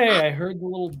say, I heard the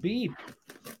little beep.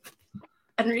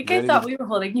 Enrique thought we were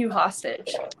holding you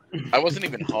hostage. I wasn't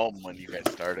even home when you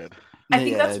guys started. I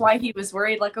think that's why he was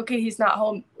worried. Like, okay, he's not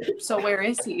home. So where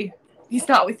is he? He's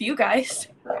not with you guys.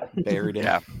 Buried him.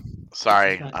 Yeah.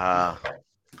 Sorry.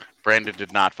 Brandon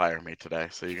did not fire me today,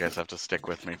 so you guys have to stick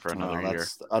with me for another year.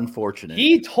 That's unfortunate.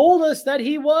 He told us that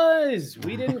he was.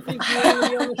 We didn't think he was going to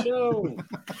be on the show.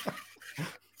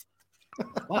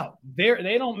 Wow.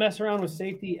 They don't mess around with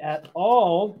safety at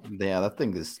all. Yeah, that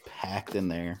thing is packed in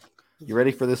there. You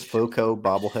ready for this FOCO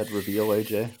bobblehead reveal,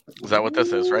 AJ? Is that what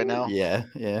this is right now? Yeah.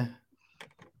 There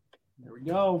we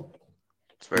go.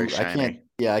 It's very shiny.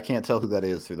 I can't tell who that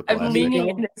is through the plastic. I'm leaning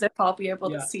in as if I'll be able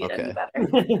to see it any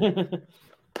better.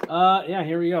 Yeah,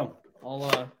 here we go.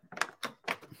 I'll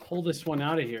pull this one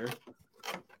out of here.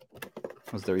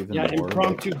 Was there even more?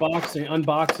 Impromptu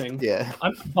unboxing. Yeah.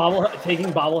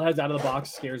 Taking bobbleheads out of the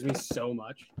box scares me so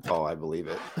much. Oh, I believe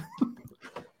it.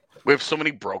 We have so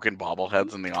many broken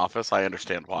bobbleheads in the office. I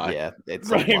understand why. Yeah, it's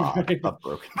a lot of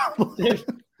broken bobbleheads.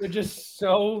 They're just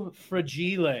so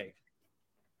fragile.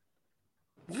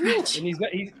 And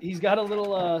he's got a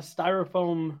little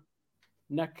styrofoam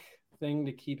neck thing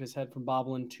to keep his head from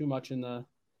bobbling too much in the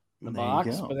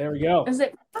box. But there we go. Is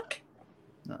it Buck?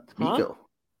 No, it's Miko.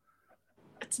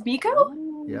 It's Miko?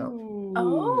 Yeah.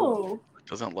 Oh. It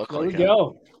doesn't look there like we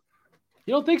go.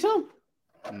 You don't think so?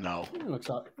 No. It looks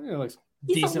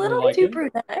He's decently a little like too him.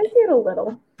 brunette. I did a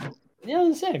little. Yeah,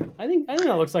 the same. I think that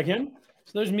looks like him.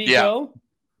 So there's Miko.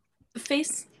 Yeah.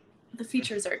 The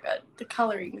features are good. The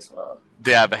coloring as well.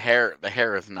 Yeah, the hair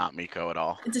is not Miko at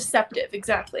all. Deceptive,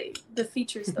 exactly. The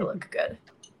features though look good.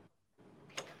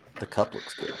 The cup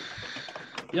looks good.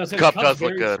 Yeah, the cup does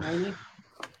look good. Shiny.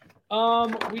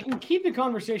 We can keep the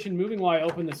conversation moving while I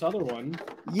open this other one.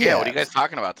 Yeah, what are you guys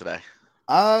talking about today?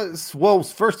 Well,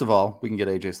 first of all, we can get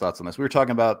AJ's thoughts on this. We were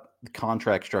talking about the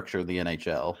contract structure of the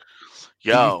NHL.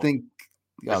 Yo,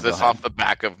 is this off the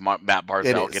back of Matt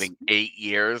Barzal getting 8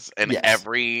 years, and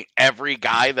every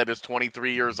guy that is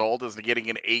 23 years old is getting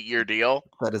an 8-year deal?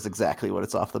 That is exactly what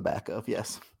it's off the back of.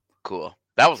 Yes. Cool.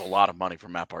 That was a lot of money for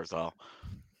Matt Barzal.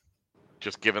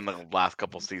 Just given the last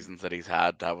couple seasons that he's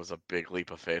had, that was a big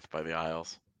leap of faith by the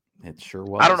Isles. It sure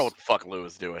was. I don't know what the fuck Lou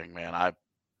is doing, man.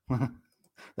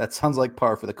 That sounds like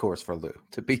par for the course for Lou,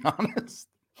 to be honest.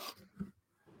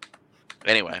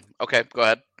 Anyway, okay, go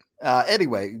ahead.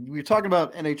 Anyway, we were talking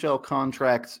about NHL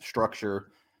contract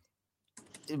structure.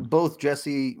 Both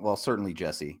certainly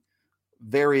Jesse,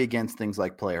 very against things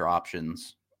like player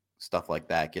options, stuff like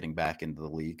that, getting back into the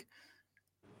league.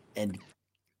 And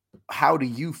how do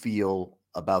you feel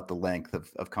about the length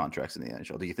of contracts in the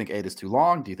NHL? Do you think 8 is too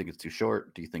long? Do you think it's too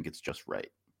short? Do you think it's just right?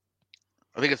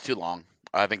 I think it's too long.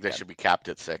 I think they should be capped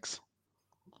at 6.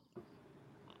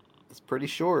 It's pretty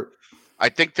short. I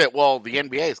think that, the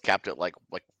NBA is capped at like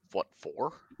what,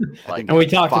 4? And we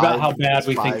talked about how bad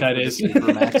we think that is.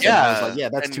 Yeah,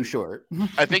 that's too short.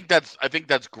 I think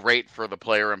that's great for the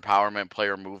player empowerment,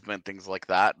 player movement, things like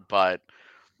that. But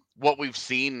what we've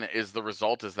seen is the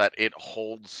result is that it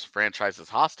holds franchises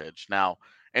hostage. Now,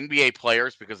 NBA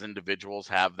players, because individuals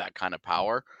have that kind of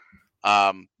power,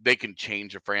 they can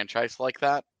change a franchise like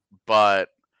that. But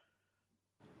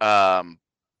NHL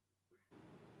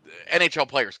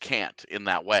players can't in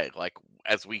that way. Like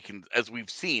as we've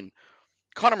seen,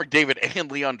 Connor McDavid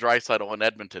and Leon Draisaitl in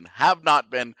Edmonton have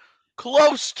not been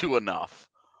close to enough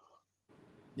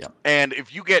Yep. And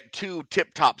if you get 2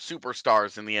 tip-top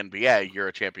superstars in the NBA, you're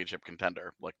a championship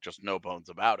contender. Like, just no bones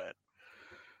about it.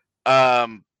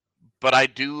 But I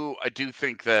do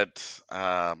think that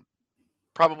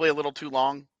probably a little too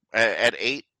long at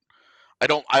 8.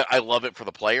 I love it for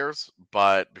the players,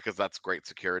 but because that's great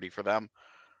security for them.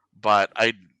 But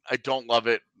I don't love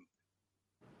it.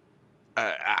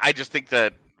 I just think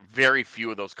that very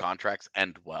few of those contracts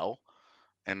end well,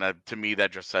 and to me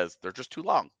that just says they're just too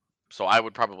long. So I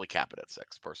would probably cap it at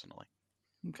 6 personally.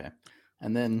 Okay.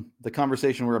 And then the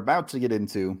conversation we're about to get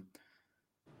into,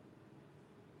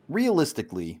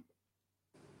 realistically,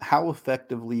 how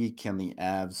effectively can the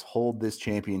Avs hold this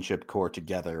championship core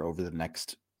together over the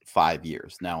next 5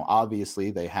 years? Now,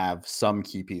 obviously, they have some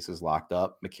key pieces locked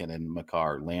up, McKinnon,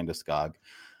 Makar, Landeskog,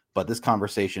 but this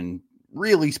conversation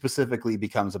really specifically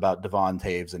becomes about Devon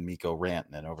Toews and Mikko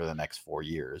Rantanen over the next 4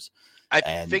 years.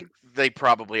 I think they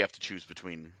probably have to choose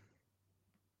between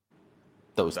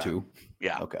those two.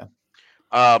 Yeah. Okay.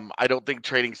 I don't think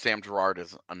trading Sam Girard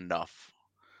is enough,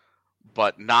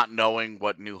 but not knowing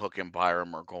what Newhook and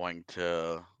Byram are going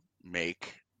to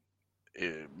make,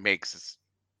 it makes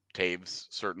Toews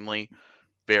certainly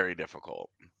very difficult.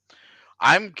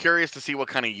 I'm curious to see what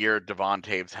kind of year Devon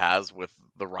Toews has with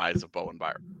the rise of Bowen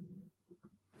Byram.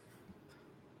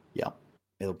 Yeah,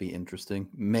 it'll be interesting.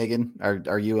 Megan,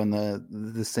 are you in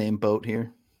the same boat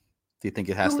here? Do you think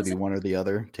it has to be one or the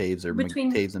other, Toews or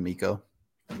Toews and Mikko?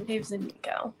 Toews and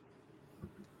Mikko.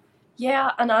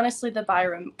 Yeah, and honestly, the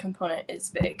Byram component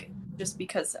is big, just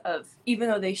because of, even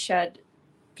though they shed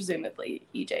presumably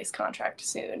EJ's contract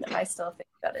soon, I still think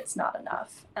that it's not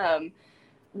enough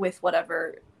with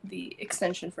whatever the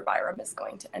extension for Byram is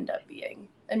going to end up being.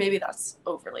 And maybe that's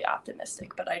overly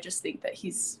optimistic, but I just think that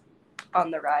he's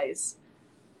on the rise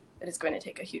and is going to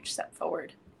take a huge step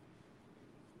forward.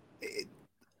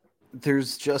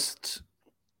 There's just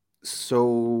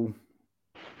so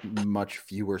much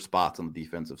fewer spots on the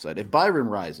defensive side. If Byram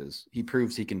rises, he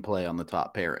proves he can play on the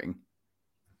top pairing.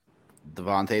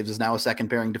 Devon Toews is now a second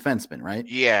pairing defenseman, right?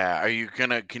 Yeah.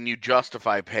 Can you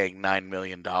justify paying $9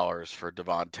 million for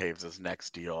Devon Toews'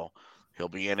 next deal? He'll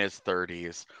be in his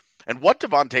 30s. And what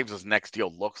Devon Toews' next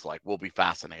deal looks like will be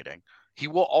fascinating. He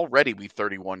will already be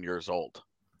 31 years old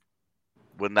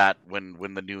when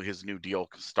his new deal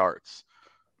starts.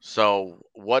 So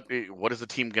what is the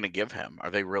team going to give him?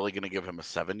 Are they really going to give him a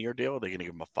 7-year deal? Are they going to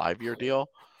give him a 5-year deal?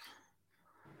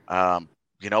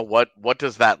 What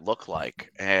does that look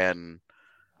like? And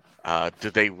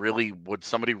would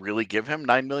somebody really give him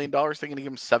 $9 million? They're going to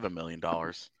give him $7 million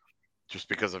just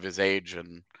because of his age.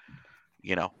 And,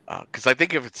 because I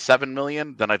think if it's $7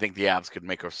 million, then I think the Avs could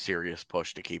make a serious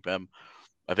push to keep him.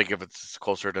 I think if it's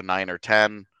closer to 9 or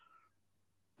 10,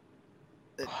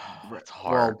 it's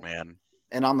hard, man.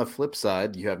 And on the flip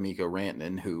side, you have Mikko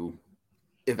Rantanen, who,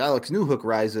 if Alex Newhook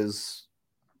rises,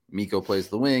 Mikko plays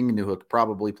the wing, Newhook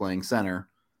probably playing center.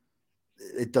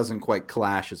 It doesn't quite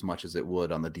clash as much as it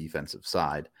would on the defensive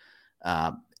side.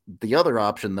 The other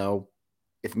option, though,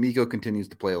 if Mikko continues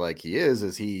to play like he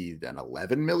is he an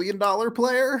 $11 million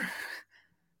player?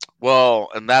 Well,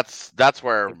 and that's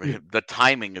where the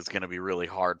timing is going to be really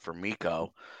hard for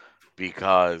Mikko,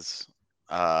 because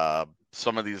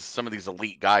some of these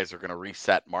elite guys are going to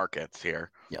reset markets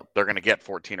here. Yep. They're going to get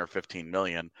 14 or 15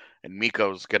 million, and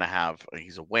Mikko's going to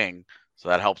he's a wing, so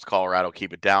that helps Colorado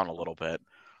keep it down a little bit.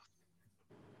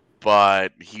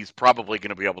 But he's probably going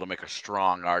to be able to make a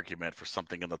strong argument for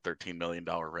something in the $13 million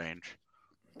range.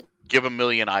 Give $1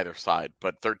 million either side,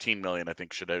 but $13 million I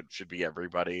think should be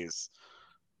everybody's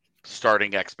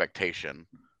starting expectation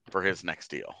for his next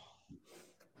deal.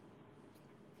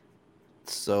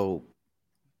 So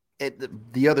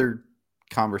the other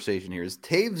conversation here is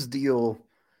Toews' deal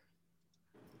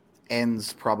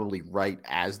ends probably right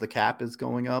as the cap is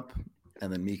going up,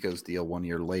 and then Mikko's deal 1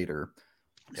 year later.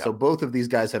 Yep. So both of these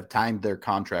guys have timed their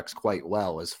contracts quite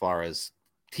well as far as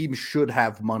teams should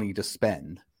have money to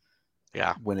spend.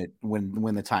 Yeah.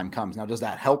 When the time comes. Now, does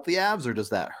that help the Avs or does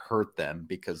that hurt them,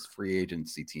 because free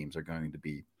agency teams are going to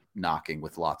be knocking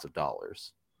with lots of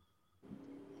dollars?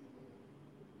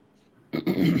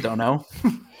 Don't know.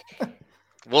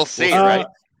 We'll see, right?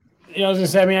 Yeah, I was gonna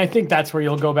say. I mean, I think that's where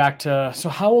you'll go back to. So,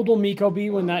 how old will Mikko be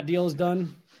when that deal is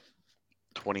done?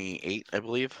 28, I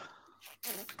believe.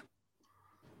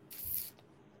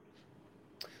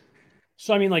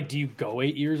 So, I mean, do you go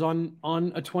 8 years on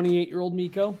a 28-year-old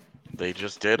Mikko? They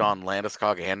just did on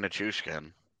Landeskog and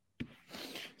Nichushkin.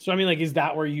 So, I mean, is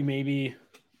that where you maybe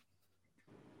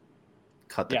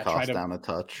cut the cost down a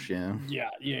touch? Yeah.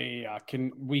 Yeah.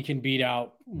 We can beat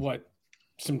out what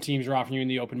some teams are offering you in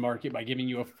the open market by giving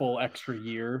you a full extra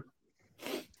year.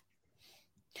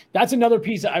 That's another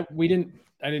piece I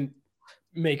didn't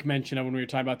make mention of when we were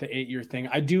talking about the 8-year thing.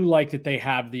 I do like that they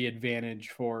have the advantage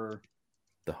for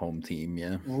the home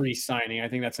team, re-signing. I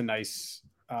think that's a nice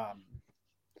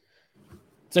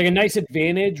it's like a nice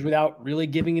advantage without really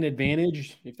giving an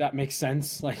advantage, if that makes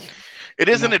sense. Like it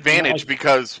is an advantage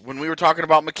because when we were talking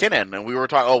about McKinnon and we were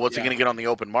talking, what's he going to get on the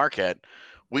open market?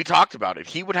 We talked about it.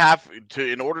 He would have to,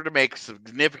 in order to make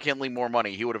significantly more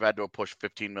money, he would have had to have pushed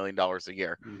 $15 million a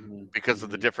year because of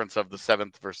the difference of the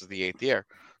 7th versus the 8th year.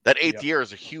 That 8th year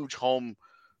is a huge home.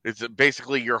 It's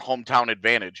basically your hometown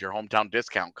advantage. Your hometown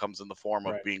discount comes in the form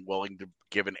of being willing to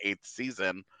give an 8th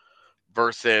season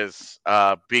versus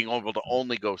being able to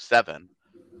only go 7.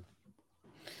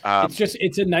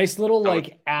 It's a nice little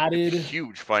added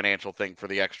huge financial thing for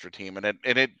the extra team, and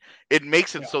it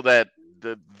makes it so that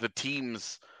the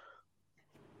teams,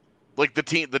 like the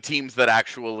teams that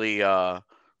actually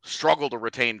struggle to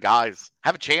retain guys,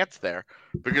 have a chance there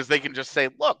because they can just say,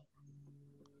 look,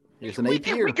 here's an 8th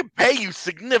year. We can pay you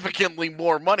significantly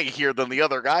more money here than the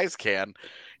other guys can.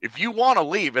 If you want to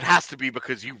leave, it has to be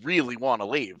because you really want to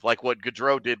leave, like what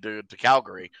Gaudreau did to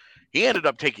Calgary. He ended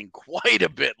up taking quite a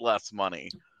bit less money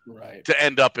to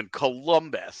end up in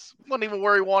Columbus. Wasn't even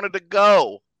where he wanted to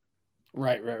go.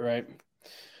 Right.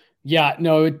 Yeah,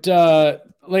 no, it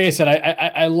like I said,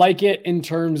 I like it in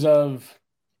terms of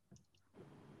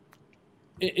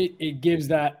it gives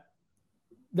that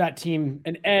team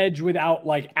an edge without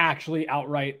actually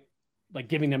outright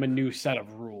giving them a new set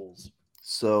of rules.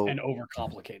 So and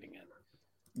overcomplicating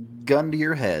it. Gun to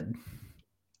your head,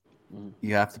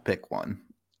 you have to pick one: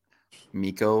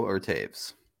 Mikko or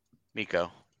Taves. Mikko.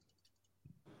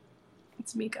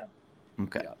 It's Mikko.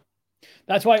 Okay. Yeah.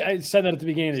 That's why I said that at the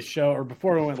beginning of the show or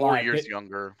before we went 4 live. years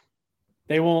younger.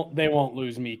 They won't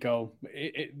lose Mikko.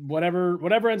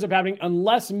 Whatever ends up happening,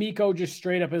 unless Mikko just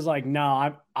straight up is like,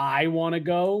 no, I want to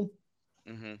go.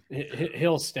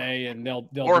 He'll stay, and they'll.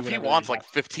 Or if he wants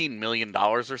 $15 million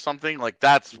or something,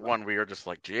 that's one where you're just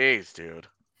like, "Jeez, dude."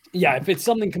 Yeah, if it's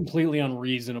something completely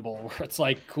unreasonable, where it's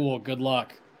like, "Cool, good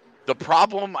luck." The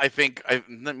problem, I think,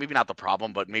 maybe not the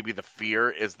problem, but maybe the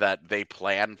fear is that they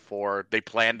plan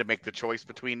to make the choice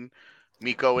between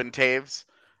Mikko and Taves,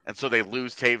 and so they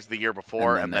lose Taves the year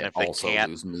before, and then if they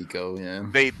can't lose Mikko,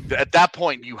 they at that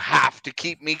point you have to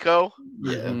keep Mikko.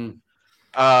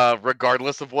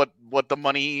 Regardless of what the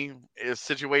money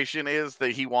situation is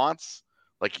that he wants,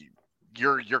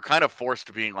 you're kind of forced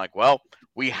to being like, well,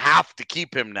 we have to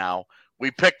keep him now.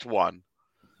 We picked one,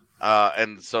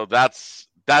 and so that's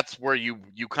where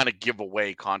you kind of give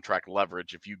away contract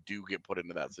leverage if you do get put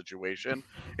into that situation.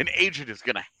 An agent is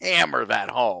going to hammer that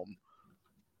home.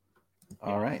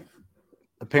 All right.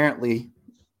 Apparently,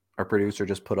 our producer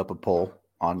just put up a poll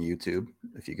on YouTube.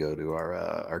 If you go to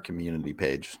our community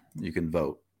page, you can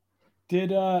vote.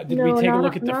 Did we take a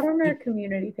look at not on our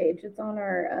community page? It's on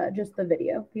our just the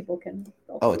video. People can.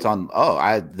 It's on.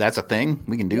 That's a thing.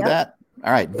 We can do that.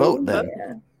 All right, vote then.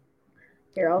 Yeah.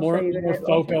 Here, I'll more show you the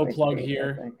photo plug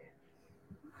here.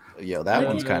 Yo, that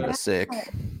one's kind of sick.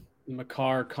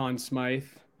 Makar Conn Smythe.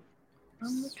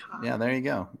 Yeah, there you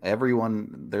go.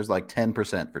 Everyone, there's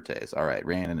 10% for Taves. All right,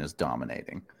 Rhiannon is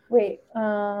dominating. Wait,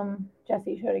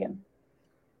 Jesse, show it again.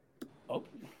 Oh,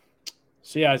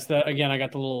 so yeah, it's I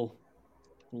got the little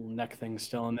neck thing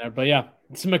still in there, but yeah,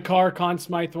 it's a Makar Conn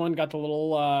Smythe one. Got the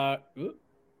little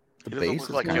the base is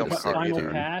like kind of final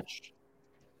patch.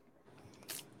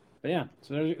 But yeah,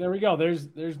 so there we go. There's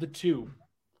the two.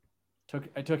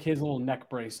 I took his little neck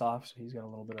brace off, so he's got a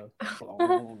little bit of.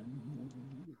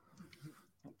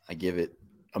 I give it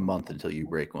a month until you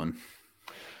break one.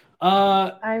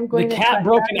 I'm going the cat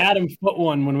broke an Adam foot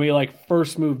one when we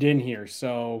first moved in here,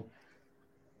 so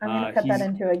I'm going to cut that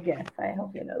into a GIF. I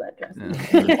hope you know that,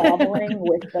 Jesse. Bobbling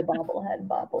with the bobblehead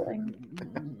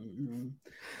bobbling.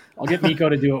 I'll get Mikko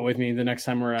to do it with me the next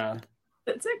time we're.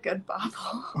 It's a good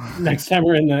bobble. Next time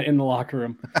we're in the locker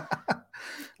room.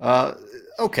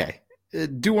 Okay.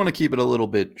 Do want to keep it a little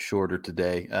bit shorter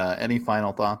today. Any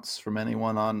final thoughts from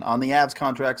anyone on the Avs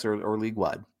contracts or league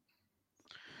wide?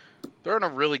 They're in a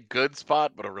really good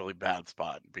spot, but a really bad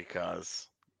spot because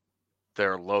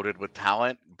they're loaded with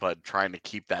talent, but trying to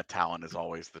keep that talent is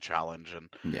always the challenge. And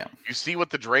you see what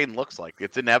the drain looks like.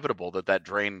 It's inevitable that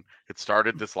drain, it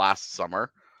started this last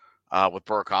summer with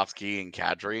Burakovsky and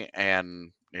Kadri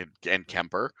and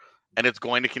Kemper, and it's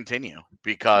going to continue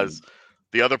because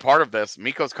the other part of this,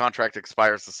 Mikko's contract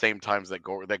expires the same times that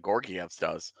Georgiev's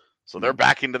does. So they're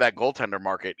back into that goaltender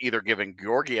market, either giving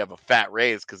Georgiev a fat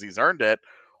raise because he's earned it,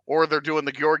 or they're doing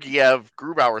the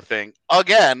Georgiev-Grubauer thing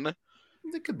again.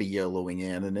 It could be yellowing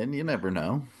in, and then you never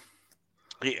know.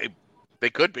 They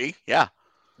could be, yeah.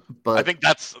 But I think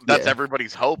that's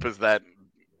everybody's hope, is that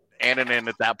Annunen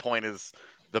at that point is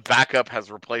the backup,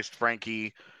 has replaced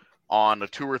Frankie on a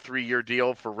 2 or 3 year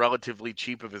deal for relatively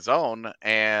cheap of his own,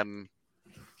 and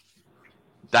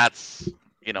that's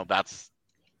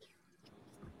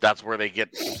where they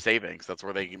get some savings. That's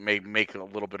where they may make a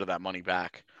little bit of that money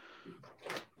back.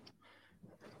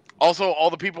 Also, all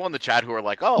the people in the chat who are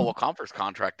like, "Oh, well, Comfer's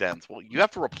contract ends." Well, you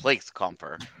have to replace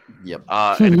Comfer. Yep.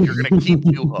 And if you're going to keep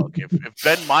Newhook, if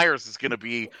Ben Myers is going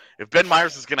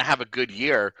to have a good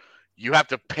year, you have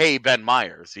to pay Ben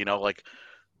Myers.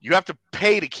 You have to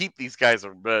pay to keep these guys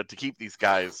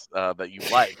that you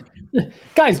like.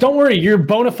 Guys, don't worry. Your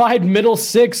bona fide middle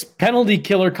six penalty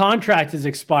killer contract is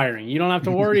expiring. You don't have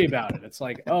to worry about it. It's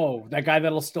like, oh, that guy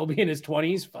that'll still be in his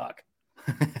 20s. Fuck.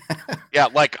 Yeah,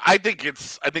 I think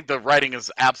the writing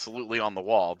is absolutely on the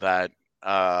wall that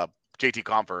JT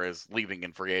Compher is leaving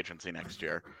in free agency next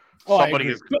year. Oh,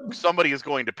 somebody is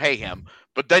going to pay him,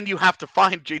 but then you have to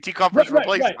find JT Compher's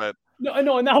replacement. Right.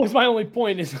 No, and that was my only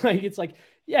point. It's like,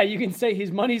 yeah, you can say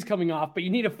his money's coming off, but you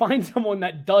need to find someone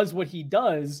that does what he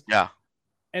does. Yeah.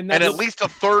 And at least a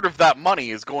third of that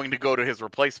money is going to go to his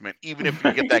replacement, even if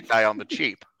you get that guy on the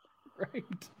cheap. Right.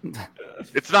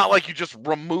 It's not like you just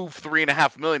remove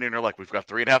 $3.5 million and you're like, we've got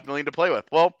 $3.5 million to play with.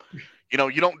 Well, you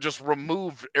don't just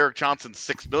remove Eric Johnson's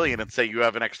 $6 million and say you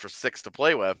have an extra $6 million to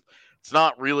play with. It's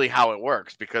not really how it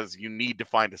works, because you need to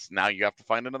now you have to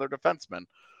find another defenseman.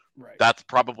 Right. That's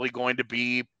probably going to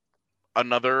be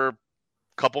another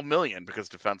couple million, because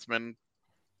defensemen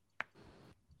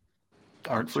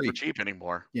aren't super cheap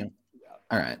anymore. Yeah.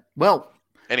 All right. Well,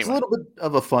 anyway, it's a little bit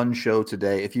of a fun show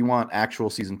today. If you want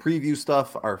actual season preview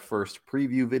stuff, our first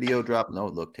preview video dropped. No,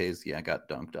 look, Taze, I got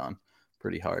dunked on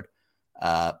pretty hard.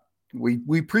 We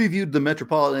previewed the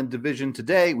Metropolitan Division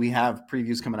today. We have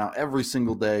previews coming out every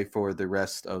single day for the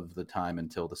rest of the time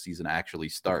until the season actually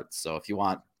starts. So if you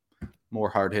want more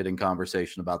hard-hitting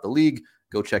conversation about the league,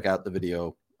 go check out the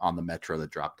video on the Metro that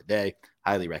dropped today.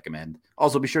 Highly recommend.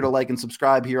 Also, be sure to like and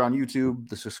subscribe here on YouTube.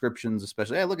 The subscriptions,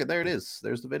 especially. Hey, look, there it is.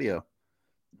 There's the video.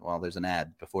 Well, there's an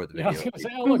ad before the video. Yeah, I was gonna say,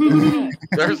 oh, look,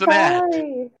 there's an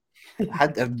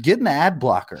ad. Get an ad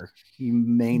blocker, you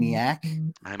maniac.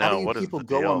 I know. What do people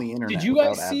go on the internet? Did you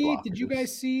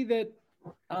guys see that?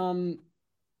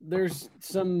 There's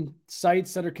some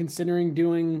sites that are considering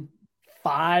doing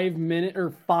 5-minute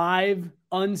or 5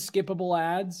 unskippable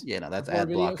ads. Yeah, no, that's ad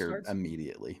blocker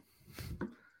immediately.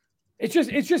 It's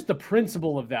just the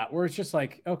principle of that, where it's just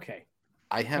like, okay.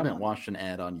 I haven't watched an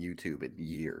ad on YouTube in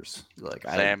years.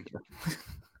 Same.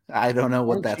 I don't know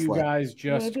what that's like.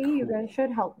 Maybe you guys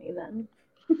should help me then.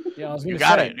 Yeah, I was gonna you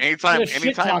got say, it. Anytime.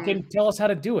 Talking, tell us how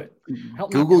to do it.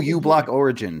 Google uBlock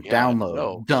Origin. Download.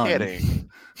 No done. Kidding.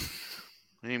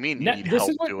 What do you mean you need this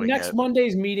help is what doing next it?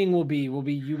 Monday's meeting will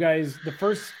be you guys. The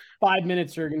first 5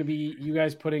 minutes are going to be you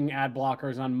guys putting ad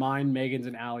blockers on mine, Megan's,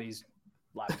 and Allie's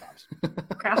laptops.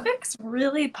 Graphics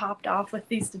really popped off with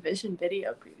these division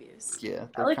video previews. Yeah,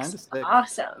 that looks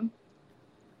awesome.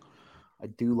 I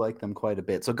do like them quite a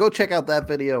bit. So go check out that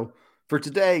video. For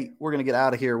today, we're going to get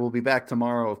out of here. We'll be back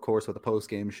tomorrow, of course, with a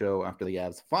post-game show after the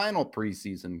Avs' final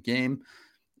preseason game.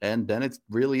 And then it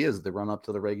really is the run-up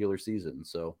to the regular season.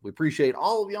 So we appreciate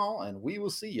all of y'all, and we will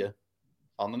see you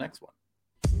on the next one.